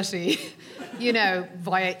hostility,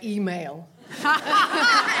 via email.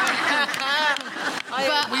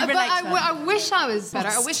 I wish I was better.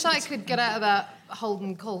 I wish I could get out of that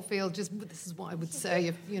Holden Caulfield, this is what I would say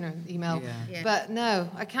if, email. Yeah. But no,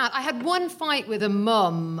 I can't. I had one fight with a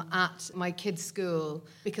mum at my kids' school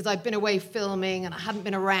because I'd been away filming and I hadn't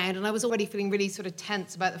been around, and I was already feeling really sort of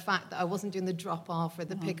tense about the fact that I wasn't doing the drop-off or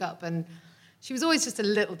the pick-up, and she was always just a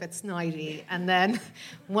little bit snidey. And then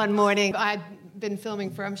one morning, I had been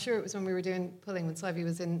filming I'm sure it was when we were doing pulling when Sivey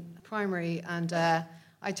was in primary, and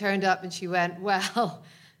I turned up and she went, well,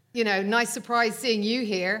 nice surprise seeing you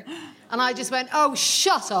here. And I just went, oh,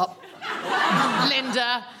 shut up,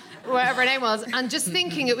 Linda, whatever her name was, and just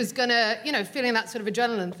thinking it was going to, feeling that sort of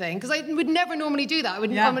adrenaline thing, because I would never normally do that. I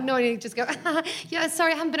would normally just go, yeah,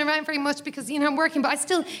 sorry, I haven't been around very much because, I'm working, but I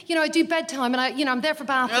still, I do bedtime, and I'm there for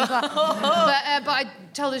bath and blah. But I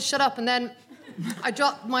told her to shut up, and then I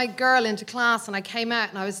dropped my girl into class, and I came out,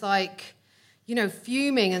 and I was like,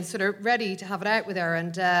 fuming and sort of ready to have it out with her,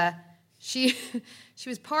 and she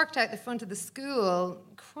was parked out the front of the school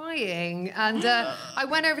crying, and I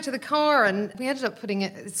went over to the car, and we ended up putting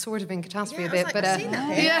it sort of in catastrophe a bit. But I was going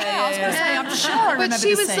to say, I'm sure I remember. But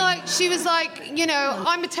she was like,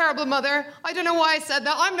 I'm a terrible mother. I don't know why I said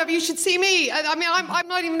that. You should see me. I'm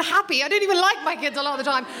not even happy. I don't even like my kids a lot of the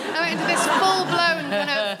time. I went into this full blown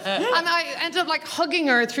and I ended up like hugging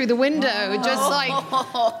her through the window, just like,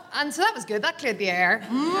 and so that was good. That cleared the air.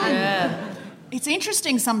 It's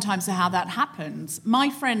interesting sometimes how that happens. My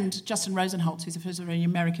friend, Justin Rosenholtz, who's a very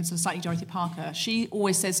American, sort of slightly Dorothy Parker, she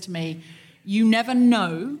always says to me, you never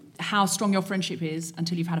know how strong your friendship is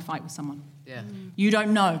until you've had a fight with someone. Yeah. You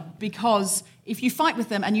don't know, because if you fight with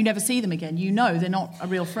them and you never see them again, they're not a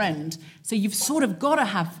real friend. So you've sort of got to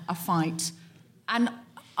have a fight. And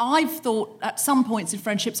I've thought at some points in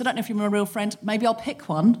friendships, I don't know if you're a real friend, maybe I'll pick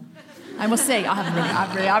one. And we'll see.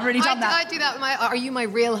 I've really done that. I do that with are you my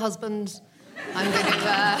real husband? I'm going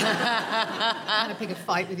to pick a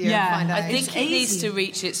fight with you and find out. I think it needs to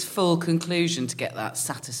reach its full conclusion to get that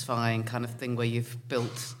satisfying kind of thing where you've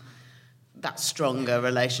built that stronger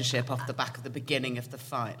relationship off the back of the beginning of the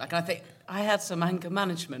fight. Like, I think I had some anger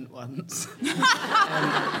management once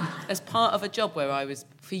as part of a job where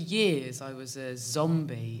for years, I was a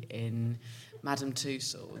zombie in Madame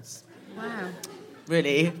Tussauds. Wow.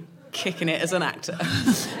 Really kicking it as an actor.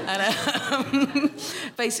 And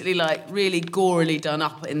basically, like, really gorily done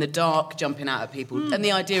up in the dark, jumping out at people. And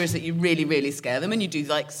the idea is that you really, really scare them, and you do,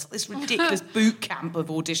 like, this ridiculous boot camp of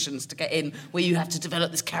auditions to get in where you have to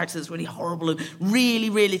develop this character that's really horrible and really,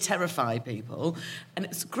 really terrify people. And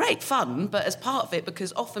it's great fun, but as part of it,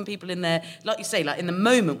 because often people in there, like you say, like, in the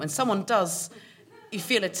moment when someone does... you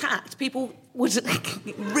feel attacked, people would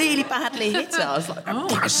really badly hit us,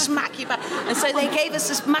 like, smack you back. And so they gave us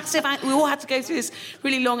this massive... we all had to go through this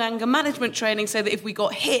really long anger management training so that if we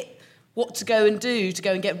got hit, what to go and do to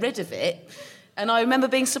go and get rid of it. And I remember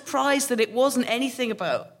being surprised that it wasn't anything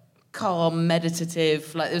about calm,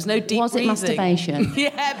 meditative, like there was no deep breathing. Was it masturbation?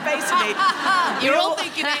 Yeah, basically. You're all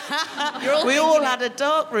thinking it. We all had a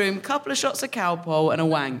dark room, couple of shots of cowpole and a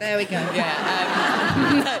wank. There we go. Yeah.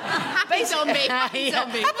 Happy zombie. Happy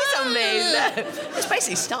zombie. Happy zombie. No. It's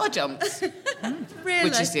basically star jumps. Really?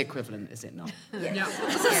 Which is the equivalent, is it not? Yeah.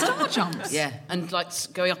 Is it star jumps? Yeah, and like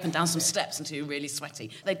going up and down some steps until you're really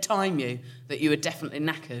sweaty. They'd time you that you were definitely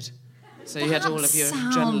knackered. So you had all of your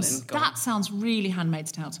adrenaline gone. That sounds really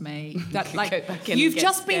Handmaid's Tale to me. That, like, Go back in you've and get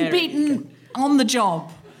just been scary beaten again. on the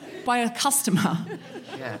job by a customer.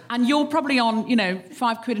 Yeah. And you're probably on,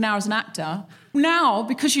 £5 an hour as an actor. Now,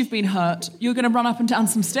 because you've been hurt, you're going to run up and down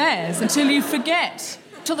some stairs until you forget.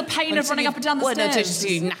 Till the pain of running up and down the stairs. No, just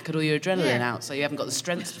you knackered all your adrenaline out, so you haven't got the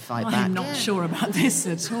strength to fight back. I'm not sure about this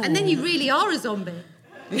at all. And then you really are a zombie.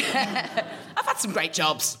 Yeah. I've had some great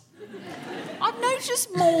jobs. I've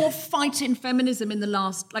noticed more fighting feminism in the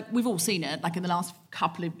last, like, we've all seen it, like in the last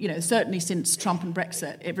couple of, certainly since Trump and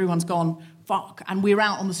Brexit, everyone's gone, fuck, and we're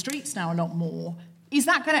out on the streets now a lot more. Is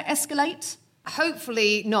that going to escalate?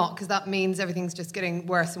 Hopefully not, because that means everything's just getting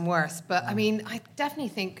worse and worse. But, I mean, I definitely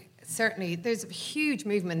think, certainly, there's a huge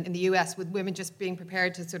movement in the US with women just being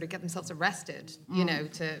prepared to sort of get themselves arrested,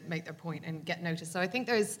 to make their point and get noticed. So I think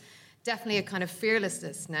there's definitely a kind of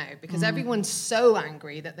fearlessness now, because everyone's so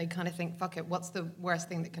angry that they kind of think, fuck it, what's the worst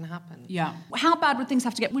thing that can happen? Yeah. How bad would things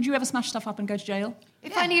have to get? Would you ever smash stuff up and go to jail?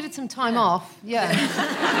 If I needed some time off, yeah.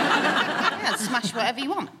 Yeah, smash whatever you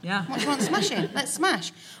want. Yeah. What do you want smashing? Let's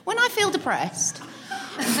smash. When I feel depressed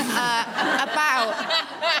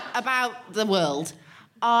about the world,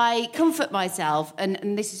 I comfort myself,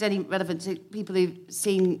 and this is only relevant to people who've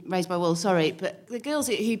seen Raised by Wolves, sorry, but the girls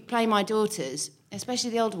who play my daughters, especially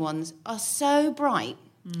the older ones, are so bright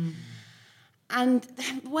and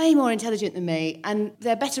they're way more intelligent than me, and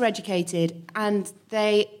they're better educated, and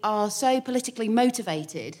they are so politically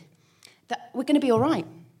motivated that we're going to be all right.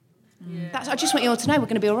 Yeah. I just want you all to know we're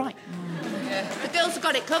going to be all right. Yeah. The girls have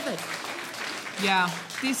got it covered. Yeah.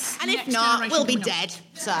 And if not, we'll be dead.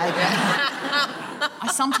 So I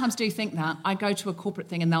sometimes do think that. I go to a corporate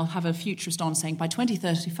thing and they'll have a futurist on saying, by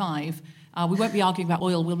 2035, we won't be arguing about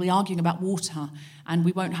oil, we'll be arguing about water, and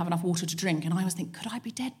we won't have enough water to drink. And I always think, could I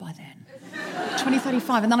be dead by then?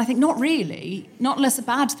 2035. And then I think, not really. Not unless a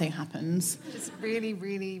bad thing happens. Just really,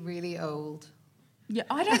 really, really old. Yeah,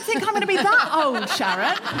 I don't think I'm going to be that old,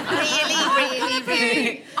 Sharon.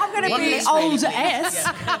 Really. I'm going to be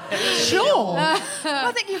old-esque. Sure.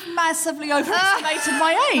 I think you've massively overestimated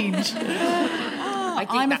my age.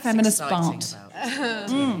 I'm a feminist bart.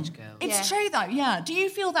 Teenage girl. It's true, though, yeah. Do you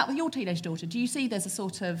feel that with your teenage daughter? Do you see there's a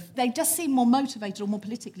sort of... They just seem more motivated or more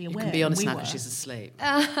politically aware? You can be honest now because she's asleep.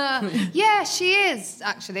 Yeah, she is,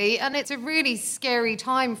 actually. And it's a really scary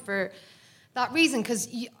time for that reason, because...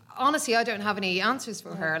 Honestly, I don't have any answers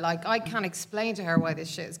for her. Like, I can't explain to her why this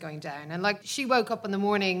shit is going down. And, like, she woke up on the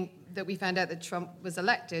morning that we found out that Trump was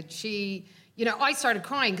elected. I started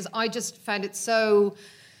crying because I just found it so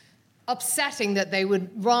upsetting that they would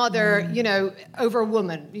rather, over a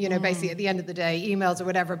woman, basically at the end of the day, emails or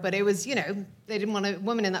whatever. But it was, they didn't want a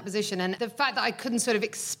woman in that position. And the fact that I couldn't sort of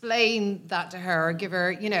explain that to her or give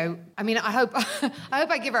her, I hope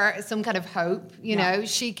I give her some kind of hope.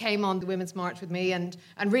 She came on the Women's March with me and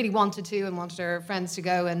really wanted to, and wanted her friends to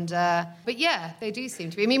go. And but yeah, they do seem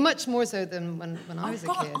to be. I mean, much more so than when I was a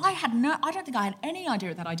kid. I don't think I had any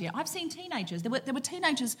idea of that idea. I've seen teenagers. There were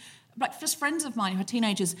teenagers, like just friends of mine who are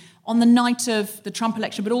teenagers, on the night of the Trump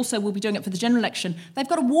election, but also will be doing it for the general election. They've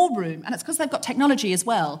got a war room, and it's because they've got technology as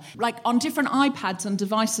well. Like on different iPads and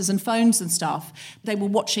devices and phones and stuff, they were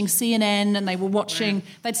watching CNN and they were watching...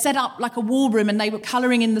 They'd set up like a war room and they were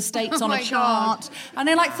colouring in the states on a chart. God. And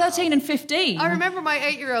they're like 13 and 15. I remember my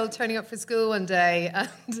 8-year-old turning up for school one day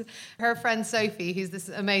and her friend Sophie, who's this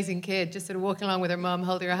amazing kid, just sort of walking along with her mum,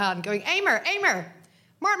 holding her hand, going, Aimer,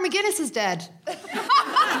 Martin McGuinness is dead. That's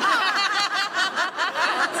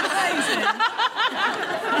amazing.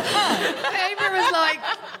 Aimer was like...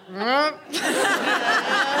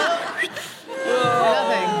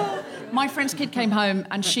 Nothing. My friend's kid came home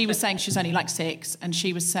and she was saying, she was only like 6, and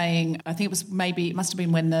she was saying, I think it must have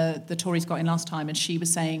been when the Tories got in last time, and she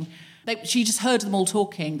was saying, she just heard them all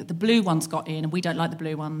talking, that the blue ones got in and we don't like the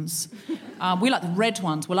blue ones. We like the red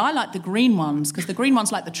ones. Well, I like the green ones because the green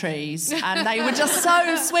ones like the trees, and they were just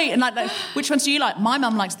so sweet. And like, which ones do you like? My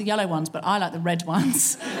mum likes the yellow ones, but I like the red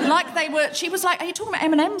ones. Like they were, she was like, are you talking about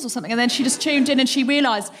M&Ms or something? And then she just tuned in and she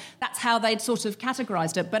realised that's how they'd sort of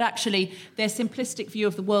categorised it. But actually, their simplistic view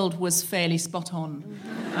of the world was fairly spot on.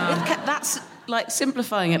 That's like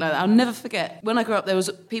simplifying it like that. I'll never forget when I grew up.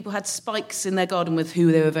 People had spikes in their garden with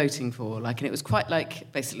who they were voting for, and it was quite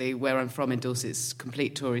like basically where I'm from in Dorset's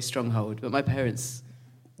complete Tory stronghold. But my parents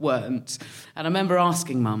weren't, and I remember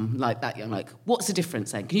asking Mum, like that young, like, what's the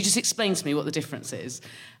difference then? Can you just explain to me what the difference is?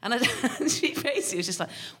 And she basically was just like,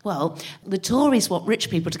 well, the Tories want rich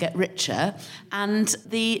people to get richer, and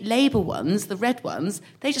the Labour ones, the red ones,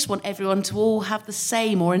 they just want everyone to all have the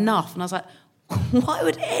same or enough. And I was like, why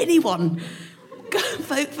would anyone go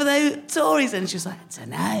vote for the Tories? And she was like, I don't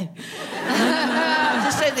know. I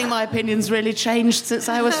just don't think my opinion's really changed since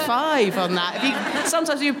I was 5 on that.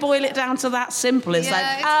 Sometimes you boil it down to that simple. It's like,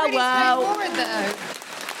 it's oh, pretty well. straightforward, though.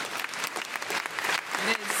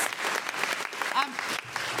 It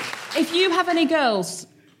is. If you have any girls,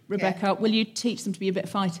 Rebekah, will you teach them to be a bit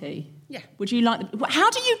fighty? Yeah. Would you like them? How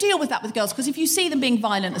do you deal with that with girls? Because if you see them being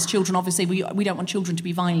violent as children, obviously we don't want children to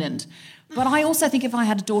be violent. But I also think if I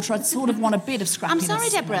had a daughter, I'd sort of want a bit of scrappiness. I'm sorry,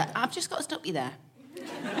 Deborah, I've just got to stop you there.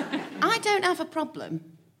 I don't have a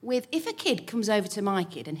problem with if a kid comes over to my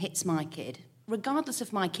kid and hits my kid, regardless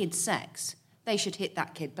of my kid's sex, they should hit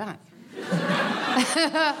that kid back.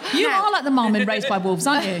 You are like the mum in Raised by Wolves,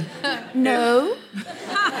 aren't you? No.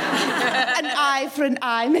 An eye for an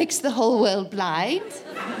eye makes the whole world blind.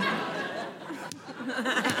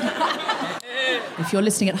 If you're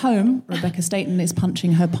listening at home, Rebekah Staton is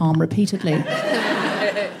punching her palm repeatedly.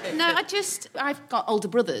 No, I've got older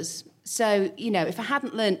brothers, so, if I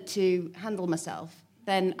hadn't learnt to handle myself,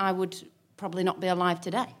 then I would probably not be alive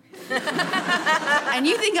today. And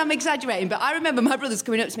you think I'm exaggerating, but I remember my brothers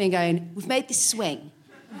coming up to me and going, we've made this swing.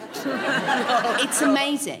 It's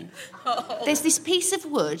amazing. There's this piece of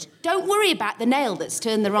wood. Don't worry about the nail that's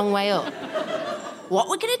turned the wrong way up. What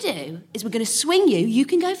we're going to do is we're going to swing you. You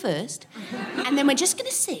can go first. And then we're just going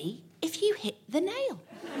to see if you hit the nail.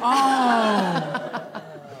 Oh.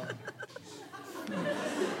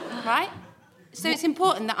 Right? So it's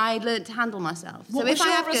important that I learn to handle myself. What so was if your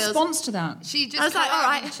I have response to that? She just I was like, all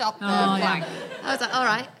right. I was like, all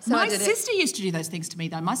right. So my I did sister used to do those things to me,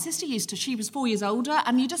 though. My sister she was 4 years older,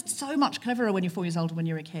 and you're just so much cleverer when you're 4 years older when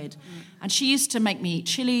you're a kid. And she used to make me eat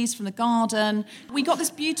chilies from the garden. We got this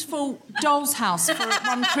beautiful doll's house for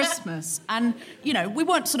one Christmas. And, we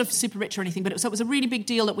weren't sort of super rich or anything, but it was a really big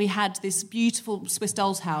deal that we had this beautiful Swiss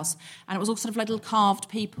doll's house. And it was all sort of like little carved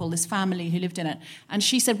people, this family who lived in it. And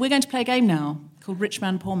she said, we're going to play a game now called Rich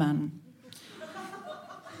Man, Poor Man.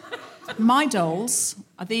 My dolls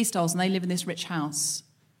are these dolls, and they live in this rich house.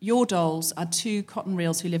 Your dolls are 2 cotton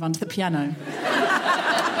reels who live under the piano.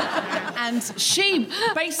 And she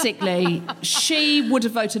would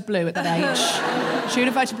have voted blue at that age. She would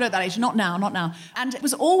have voted blue at that age. Not now. And it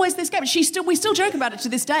was always this game. We still joke about it to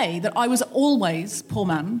this day, that I was always poor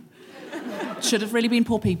man. Should have really been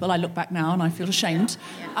poor people. I look back now and I feel ashamed.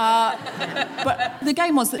 But the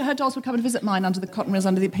game was that her dolls would come and visit mine under the cotton reels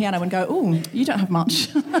under the piano and go, ooh, you don't have much.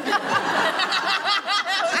 And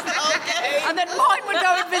then mine would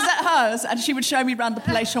go and visit hers, and she would show me around the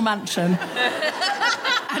palatial mansion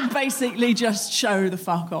and basically just show the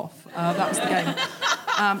fuck off. That was the game.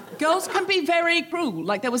 Girls can be very cruel.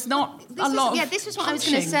 Like, there was not a lot of Yeah, this was what I was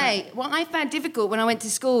punching. going to say. What I found difficult when I went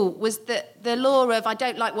to school was that the law of, I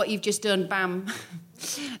don't like what you've just done, bam,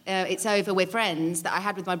 it's over, we're friends, that I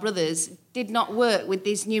had with my brothers, did not work with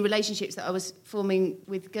these new relationships that I was forming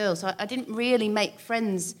with girls. So I didn't really make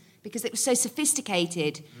friends because it was so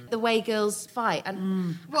sophisticated, the way girls fight.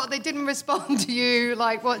 And What, they didn't respond to you,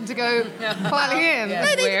 like, wanting to go piling in? No,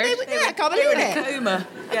 I can't believe it. Coma.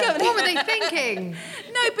 What were they thinking?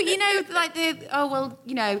 No, but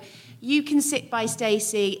you can sit by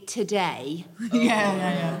Stacey today.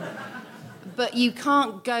 Yeah. But you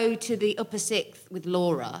can't go to the upper sixth with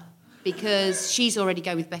Laura because she's already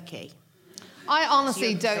going with Becky. I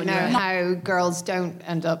honestly don't know how girls don't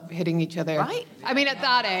end up hitting each other. Right? I mean, at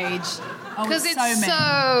that age. Because it's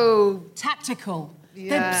so tactical.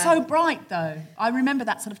 Yeah. They're so bright, though. I remember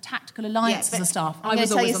that sort of tactical alliances and stuff. I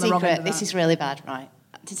was always on the wrong end of that. This is really bad, right?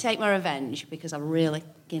 To take my revenge, because I really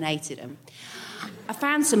hated them, I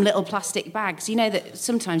found some little plastic bags. You know that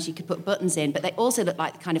sometimes you could put buttons in, but they also look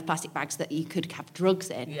like the kind of plastic bags that you could have drugs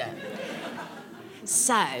in. Yeah.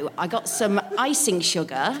 So I got some icing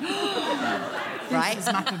sugar. Right? This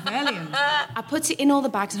is Machiavellian. I put it in all the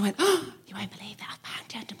bags and I went, oh, you won't believe it, I found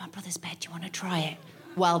it under my brother's bed. Do you want to try it?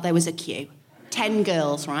 Well, there was a queue. 10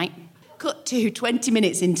 girls, right? Cut to 20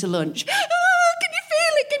 minutes into lunch. Oh, can you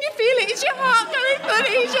feel it? Is your heart going funny?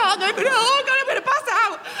 Is your heart going funny? Oh, God, I'm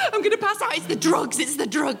going to pass out. It's the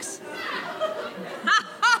drugs.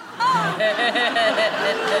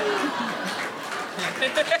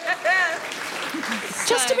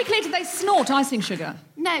 Just to be clear, did they snort icing sugar?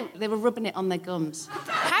 No, they were rubbing it on their gums.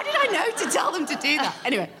 How did I know to tell them to do that?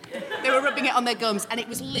 Anyway, they were rubbing it on their gums, and it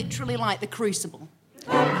was literally like the Crucible.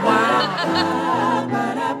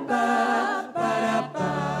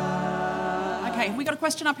 Okay, have we got a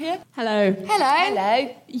question up here? Hello.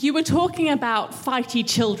 Hello. You were talking about fighty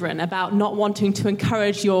children, about not wanting to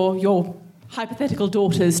encourage your hypothetical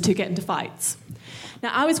daughters to get into fights.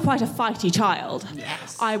 Now, I was quite a fighty child.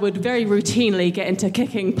 Yes. I would very routinely get into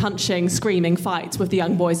kicking, punching, screaming fights with the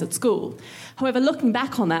young boys at school. However, looking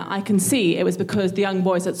back on that, I can see it was because the young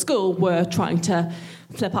boys at school were trying to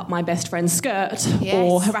flip up my best friend's skirt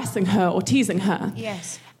or harassing her or teasing her.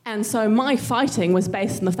 Yes. And so my fighting was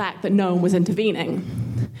based on the fact that no one was intervening.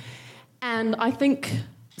 And I think,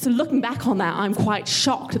 so looking back on that, I'm quite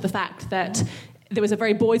shocked at the fact that there was a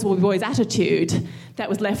very boys will be boys attitude that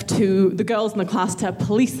was left to the girls in the class to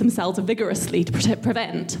police themselves vigorously to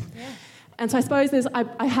prevent. Yeah. And so I suppose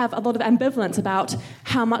I have a lot of ambivalence about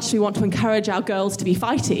how much we want to encourage our girls to be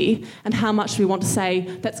fighty and how much we want to say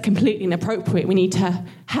that's completely inappropriate. We need to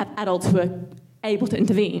have adults who are able to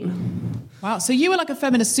intervene. Wow, so you were like a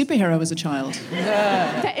feminist superhero as a child.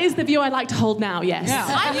 That is the view I like to hold now, yes.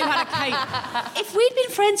 Yeah, and you had a cape. If we'd been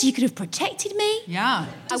friends, you could have protected me. Yeah.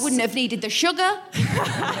 I wouldn't have needed the sugar.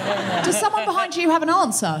 Does someone behind you have an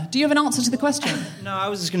answer? Do you have an answer to the question? No, I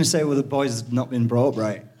was just going to say, well, the boys have not been brought up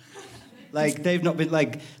right. Like, they've not been,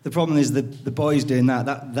 like, the problem is that the boys doing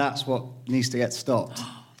that's what needs to get stopped.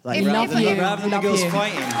 Like, rather than the girls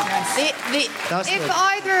fighting. Yes. If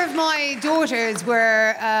either of my daughters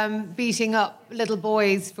were beating up little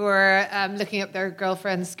boys for looking up their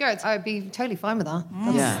girlfriend's skirts, I would be totally fine with that.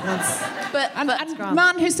 But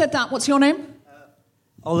man who said that, what's your name?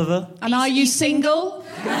 Oliver. And are you single?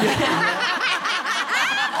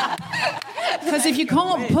 Because if you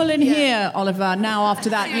can't pull in here, Oliver, now after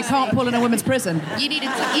that, you can't pull in a women's prison. You need to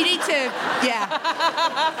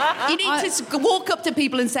walk up to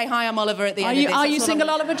people and say, "Hi, I'm Oliver." At the end of this. Are you single,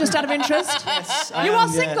 Oliver? Just out of interest? Yes, you are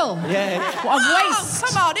single. Yeah. What a waste!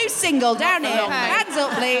 Come on, who's single down here? Hands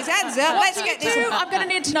up, please. Hands up. Let's get this. I'm going to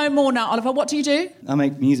need to know more now, Oliver. What do you do? I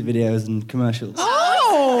make music videos and commercials.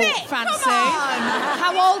 Oh, fancy!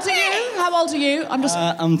 How old are you? I'm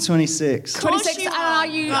 26. 26. And are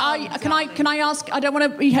you? Can I ask? I don't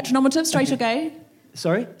want to be heteronormative. Straight or gay?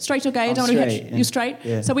 Sorry? Straight or gay? I'm don't want to be straight, yeah. You're straight?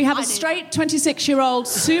 Yeah. So we have a straight 26-year-old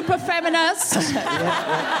super feminist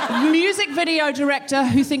music video director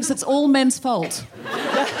who thinks it's all men's fault. Do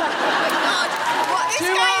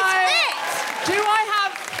I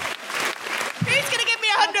have... Who's going to give me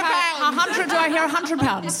 £100? Do I hear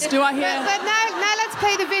 £100? Do I hear... But now let's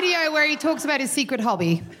play the video where he talks about his secret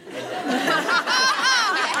hobby.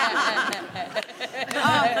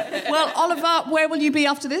 Well, Oliver, where will you be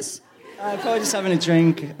after this? Probably just having a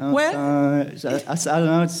drink. Where? I don't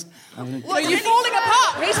know. Well, you're falling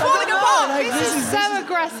apart. He's falling apart. This is so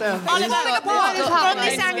aggressive. Oliver, from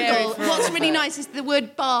this angle, what's really nice is the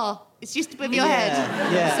word bar. It's just above your head.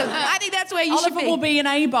 Yeah. So I think that's where you should be. Oliver will be in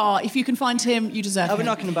a bar. If you can find him, you deserve I'll him. be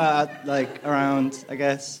knocking about, like, around, I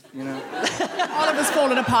guess, you know. Oliver's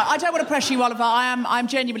fallen apart. I don't want to pressure you, Oliver. I'm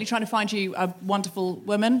genuinely trying to find you a wonderful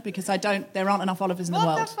woman because there aren't enough Olivers in the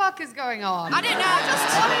world. What the fuck is going on? I don't know.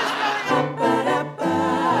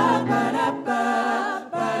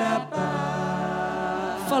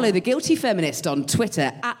 Follow The Guilty Feminist on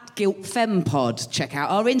Twitter @GuiltFemPod. Check out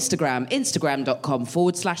our Instagram,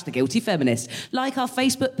 instagram.com/The Guilty Feminist. Like our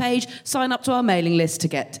Facebook page, sign up to our mailing list to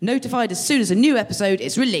get notified as soon as a new episode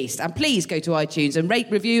is released. And please go to iTunes and rate,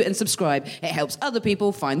 review and subscribe. It helps other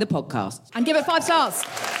people find the podcast. And give it 5 stars.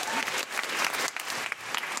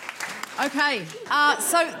 Okay,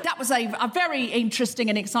 so that was a very interesting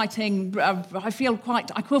and exciting. I feel like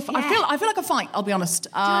a fight. I'll be honest.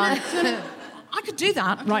 I could do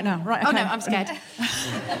that right now. Right? Okay. Oh no, I'm scared.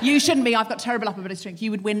 You shouldn't be. I've got terrible upper body strength. You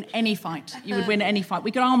would win any fight. We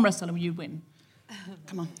could arm wrestle and you'd win.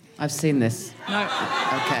 Come on. I've seen this. No.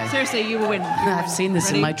 Okay. Seriously, you will win. I've seen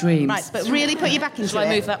this in my dreams. Right, but really put your back into it. Shall I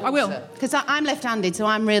move that one? I will. Because I'm left-handed, so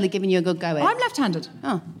I'm really giving you a good go at. I'm left-handed.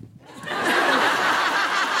 Oh.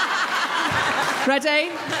 Ready?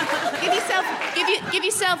 Give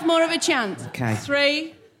yourself more of a chance. Okay.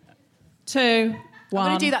 3, 2, 1. I'm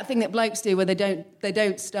going to do that thing that blokes do where they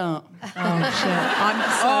don't start. Oh shit! I'm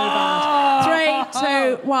so bad.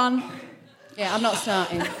 3, 2, 1. Yeah, I'm not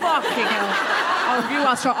starting. Fucking hell! Oh, you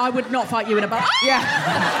are strong. I would not fight you in a bar. Yeah.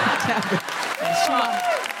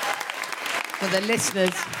 For the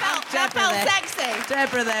listeners. That felt sexy.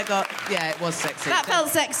 Deborah there it was sexy. That felt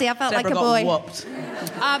sexy. I felt Deborah like a boy. got whopped.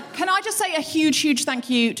 Can I just say a huge, huge thank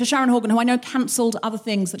you to Sharon Horgan, who I know cancelled other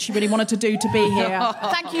things that she really wanted to do to be here.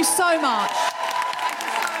 Thank you so much.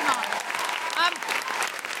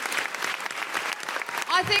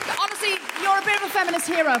 think, honestly, you're a bit of a feminist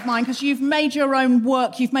hero of mine because you've made your own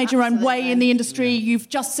work, you've made your own way in the industry, you've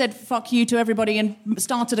just said fuck you to everybody and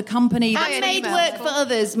started a company. And made work for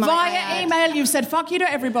others, Via email, you've said fuck you to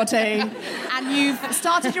everybody and you've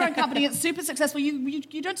started your own company. It's super successful.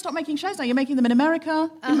 You don't stop making shows now. You're making them in America.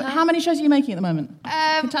 How many shows are you making at the moment?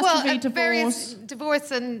 Catastrophe, Divorce. Various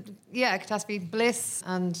Divorce and, Catastrophe, Bliss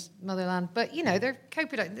and Motherland. But, they're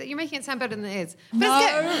co-productions. You're making it sound better than it is. But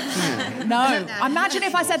it's good. No. Imagine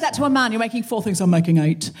if I said that to a man, you're making 4 things, I'm making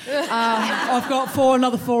 8. I've got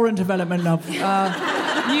another 4 in development, love. You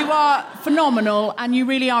are phenomenal and you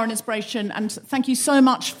really are an inspiration. And thank you so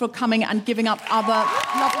much for coming and giving up other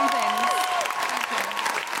lovely things.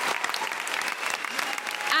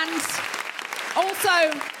 And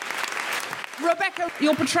also, Rebekah,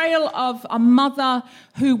 your portrayal of a mother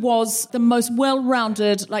who was the most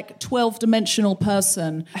well-rounded, 12-dimensional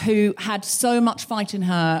person who had so much fight in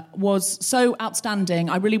her was so outstanding.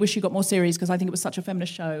 I really wish you got more series because I think it was such a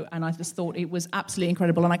feminist show and I just thought it was absolutely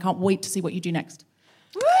incredible and I can't wait to see what you do next.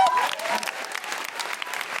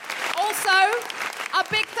 Also, a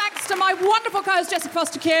big thanks to my wonderful co-host Jessica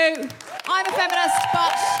Foster-Q. I'm a feminist,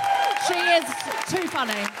 but she is too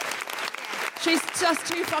funny. She's just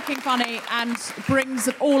too fucking funny and brings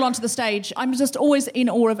it all onto the stage. I'm just always in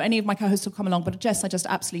awe of any of my co-hosts who come along, but Jess, I just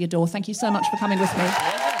absolutely adore. Thank you so much for coming with me.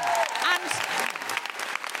 And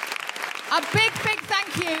a big, big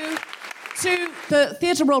thank you to the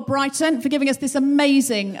Theatre Royal Brighton for giving us this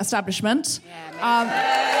amazing establishment,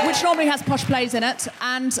 which normally has posh plays in it,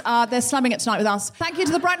 and they're slumming it tonight with us. Thank you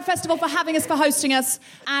to the Brighton Festival for having us, for hosting us,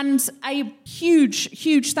 and a huge,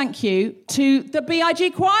 huge thank you to the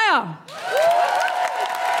BIG Choir.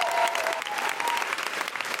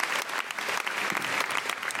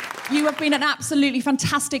 You have been an absolutely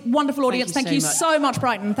fantastic, wonderful audience. Thank you so much,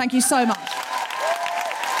 Brighton. Thank you so much.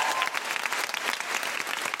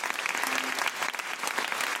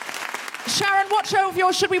 Sharon, what show of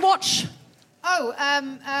yours should we watch?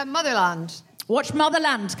 Motherland. Watch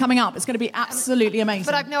Motherland coming up. It's going to be absolutely amazing.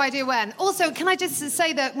 But I've no idea when. Also, can I just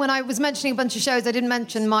say that when I was mentioning a bunch of shows, I didn't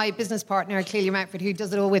mention my business partner, Clelia Mountford, who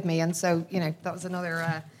does it all with me. And so, that was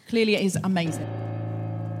another... Clelia is amazing.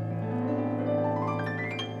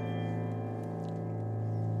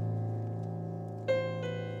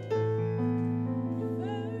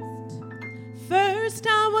 First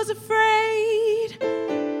I was afraid,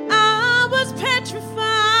 I was petrified,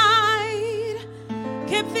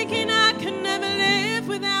 kept thinking I could never live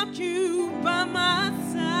without you by my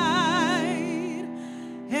side.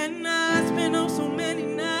 And I spent so many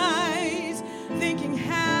nights thinking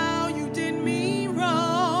how you did me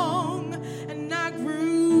wrong, and I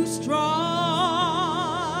grew strong,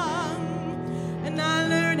 and I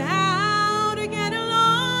learned how to get along.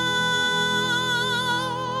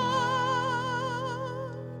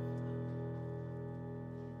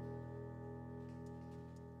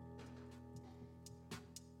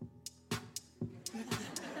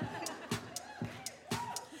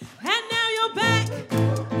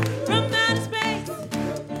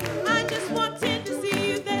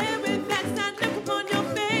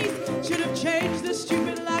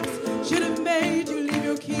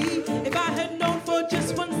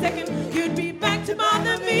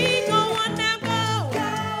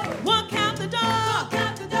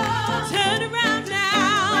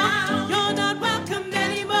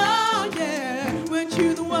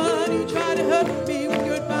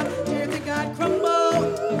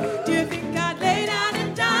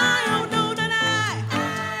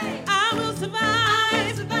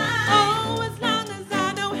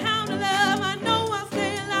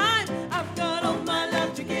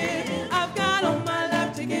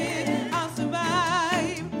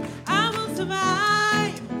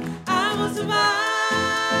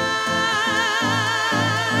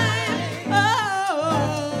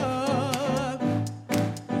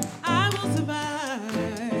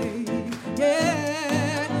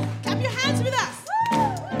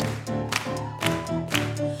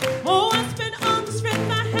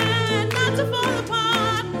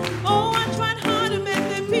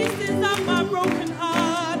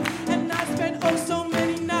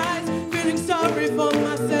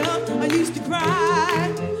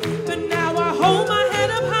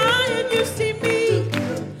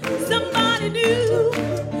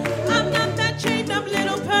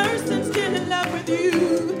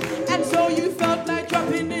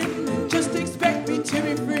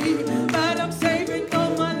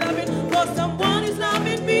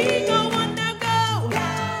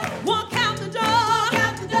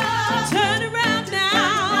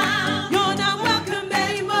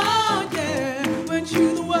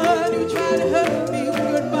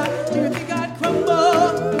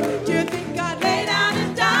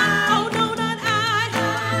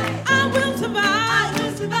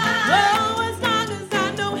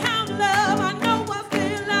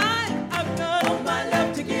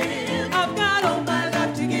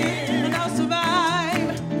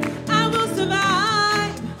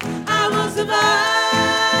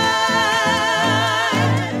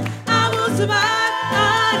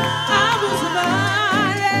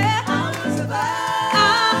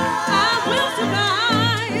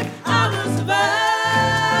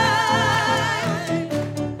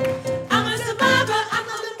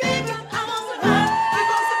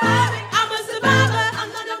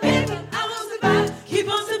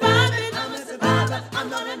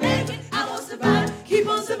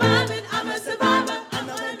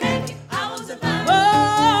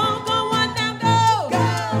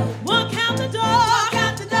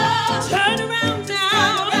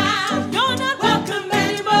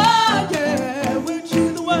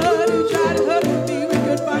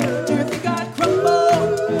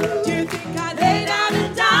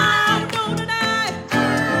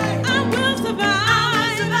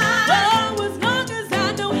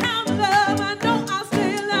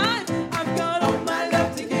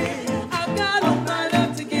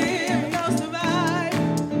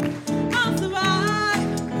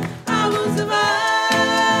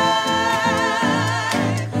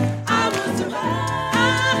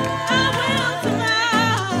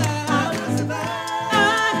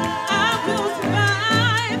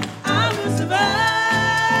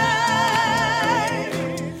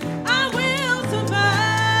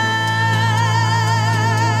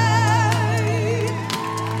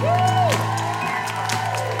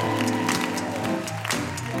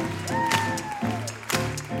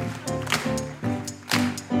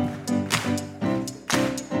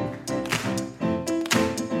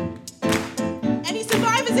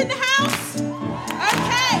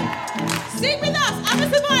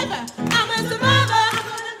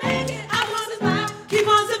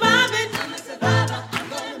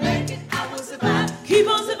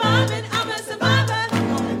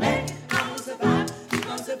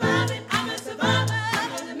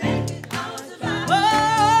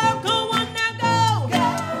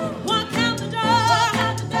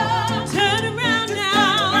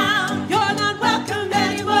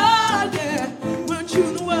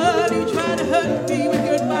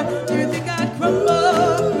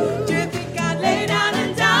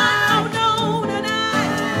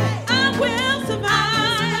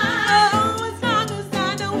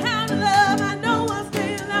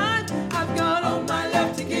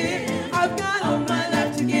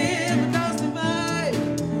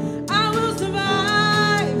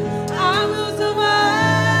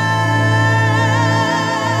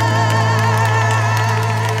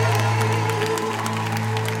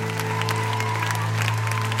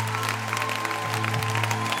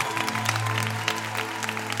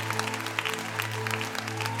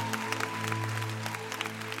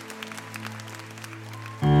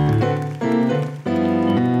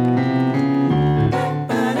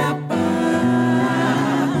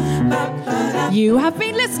 You have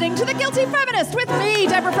been listening to The Guilty Feminist with me,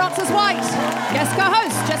 Deborah Frances-White, guest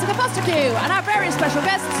co-host Jessica Fosterque, and our very special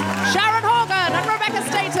guests Sharon Horgan and Rebekah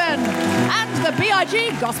Staton, and the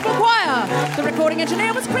BIG Gospel Choir. The recording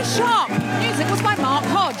engineer was Chris Sharp. Music was by Mark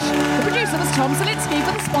Hodge. The producer was Tom Zelinsky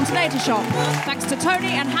for The Spontaneity Shop. Thanks to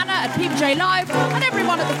Tony and Hannah at PBJ Live and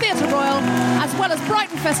everyone at the Theatre Royal, as well as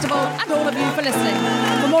Brighton Festival, and all of you for listening.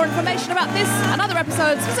 For more information about this and other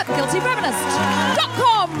episodes, visit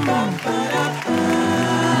guiltyfeminist.com.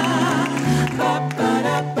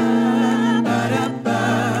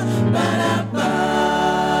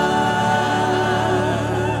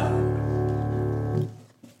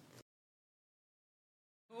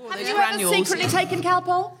 Have you ever secretly taken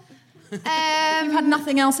Calpol? You've had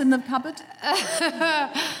nothing else in the cupboard?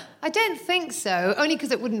 I don't think so, only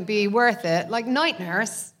because it wouldn't be worth it. Like Night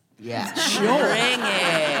Nurse. Yeah. Sure. Bring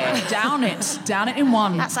it. Down it in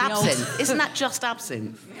one. That's absinthe. Isn't that just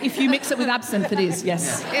absinthe? If you mix it with absinthe, it is,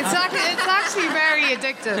 yes. It's actually very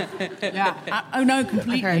addictive. Yeah. Oh, no,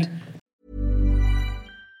 completely.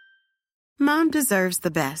 Mom deserves the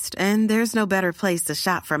best, and there's no better place to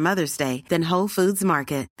shop for Mother's Day than Whole Foods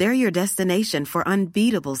Market. They're your destination for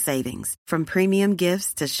unbeatable savings, from premium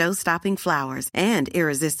gifts to show-stopping flowers and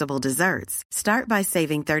irresistible desserts. Start by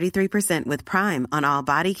saving 33% with Prime on all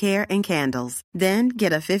body care and candles. Then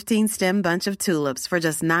get a 15-stem bunch of tulips for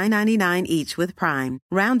just $9.99 each with Prime.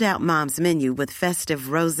 Round out Mom's menu with festive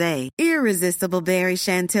rosé, irresistible berry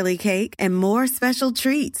chantilly cake, and more special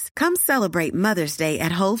treats. Come celebrate Mother's Day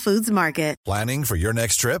at Whole Foods Market. Planning for your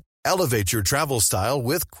next trip? Elevate your travel style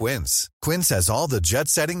with Quince. Quince has all the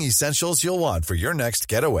jet-setting essentials you'll want for your next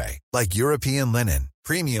getaway, like European linen,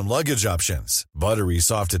 premium luggage options, buttery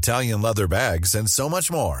soft Italian leather bags, and so much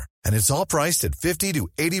more. And it's all priced at 50 to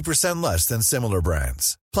 80% less than similar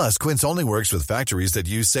brands. Plus, Quince only works with factories that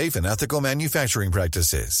use safe and ethical manufacturing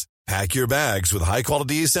practices. Pack your bags with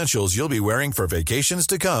high-quality essentials you'll be wearing for vacations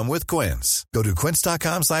to come with Quince. Go to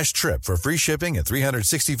quince.com/trip for free shipping and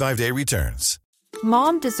 365-day returns.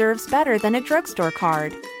 Mom deserves better than a drugstore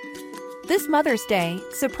card. This Mother's Day,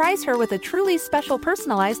 surprise her with a truly special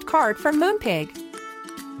personalized card from Moonpig.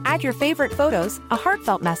 Add your favorite photos, a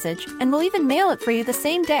heartfelt message, and we'll even mail it for you the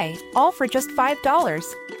same day, all for just $5.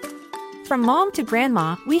 From mom to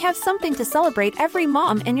grandma, we have something to celebrate every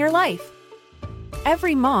mom in your life.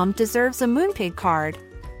 Every mom deserves a Moonpig card.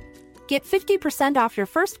 Get 50% off your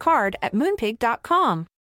first card at moonpig.com.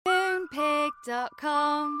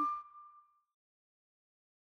 Moonpig.com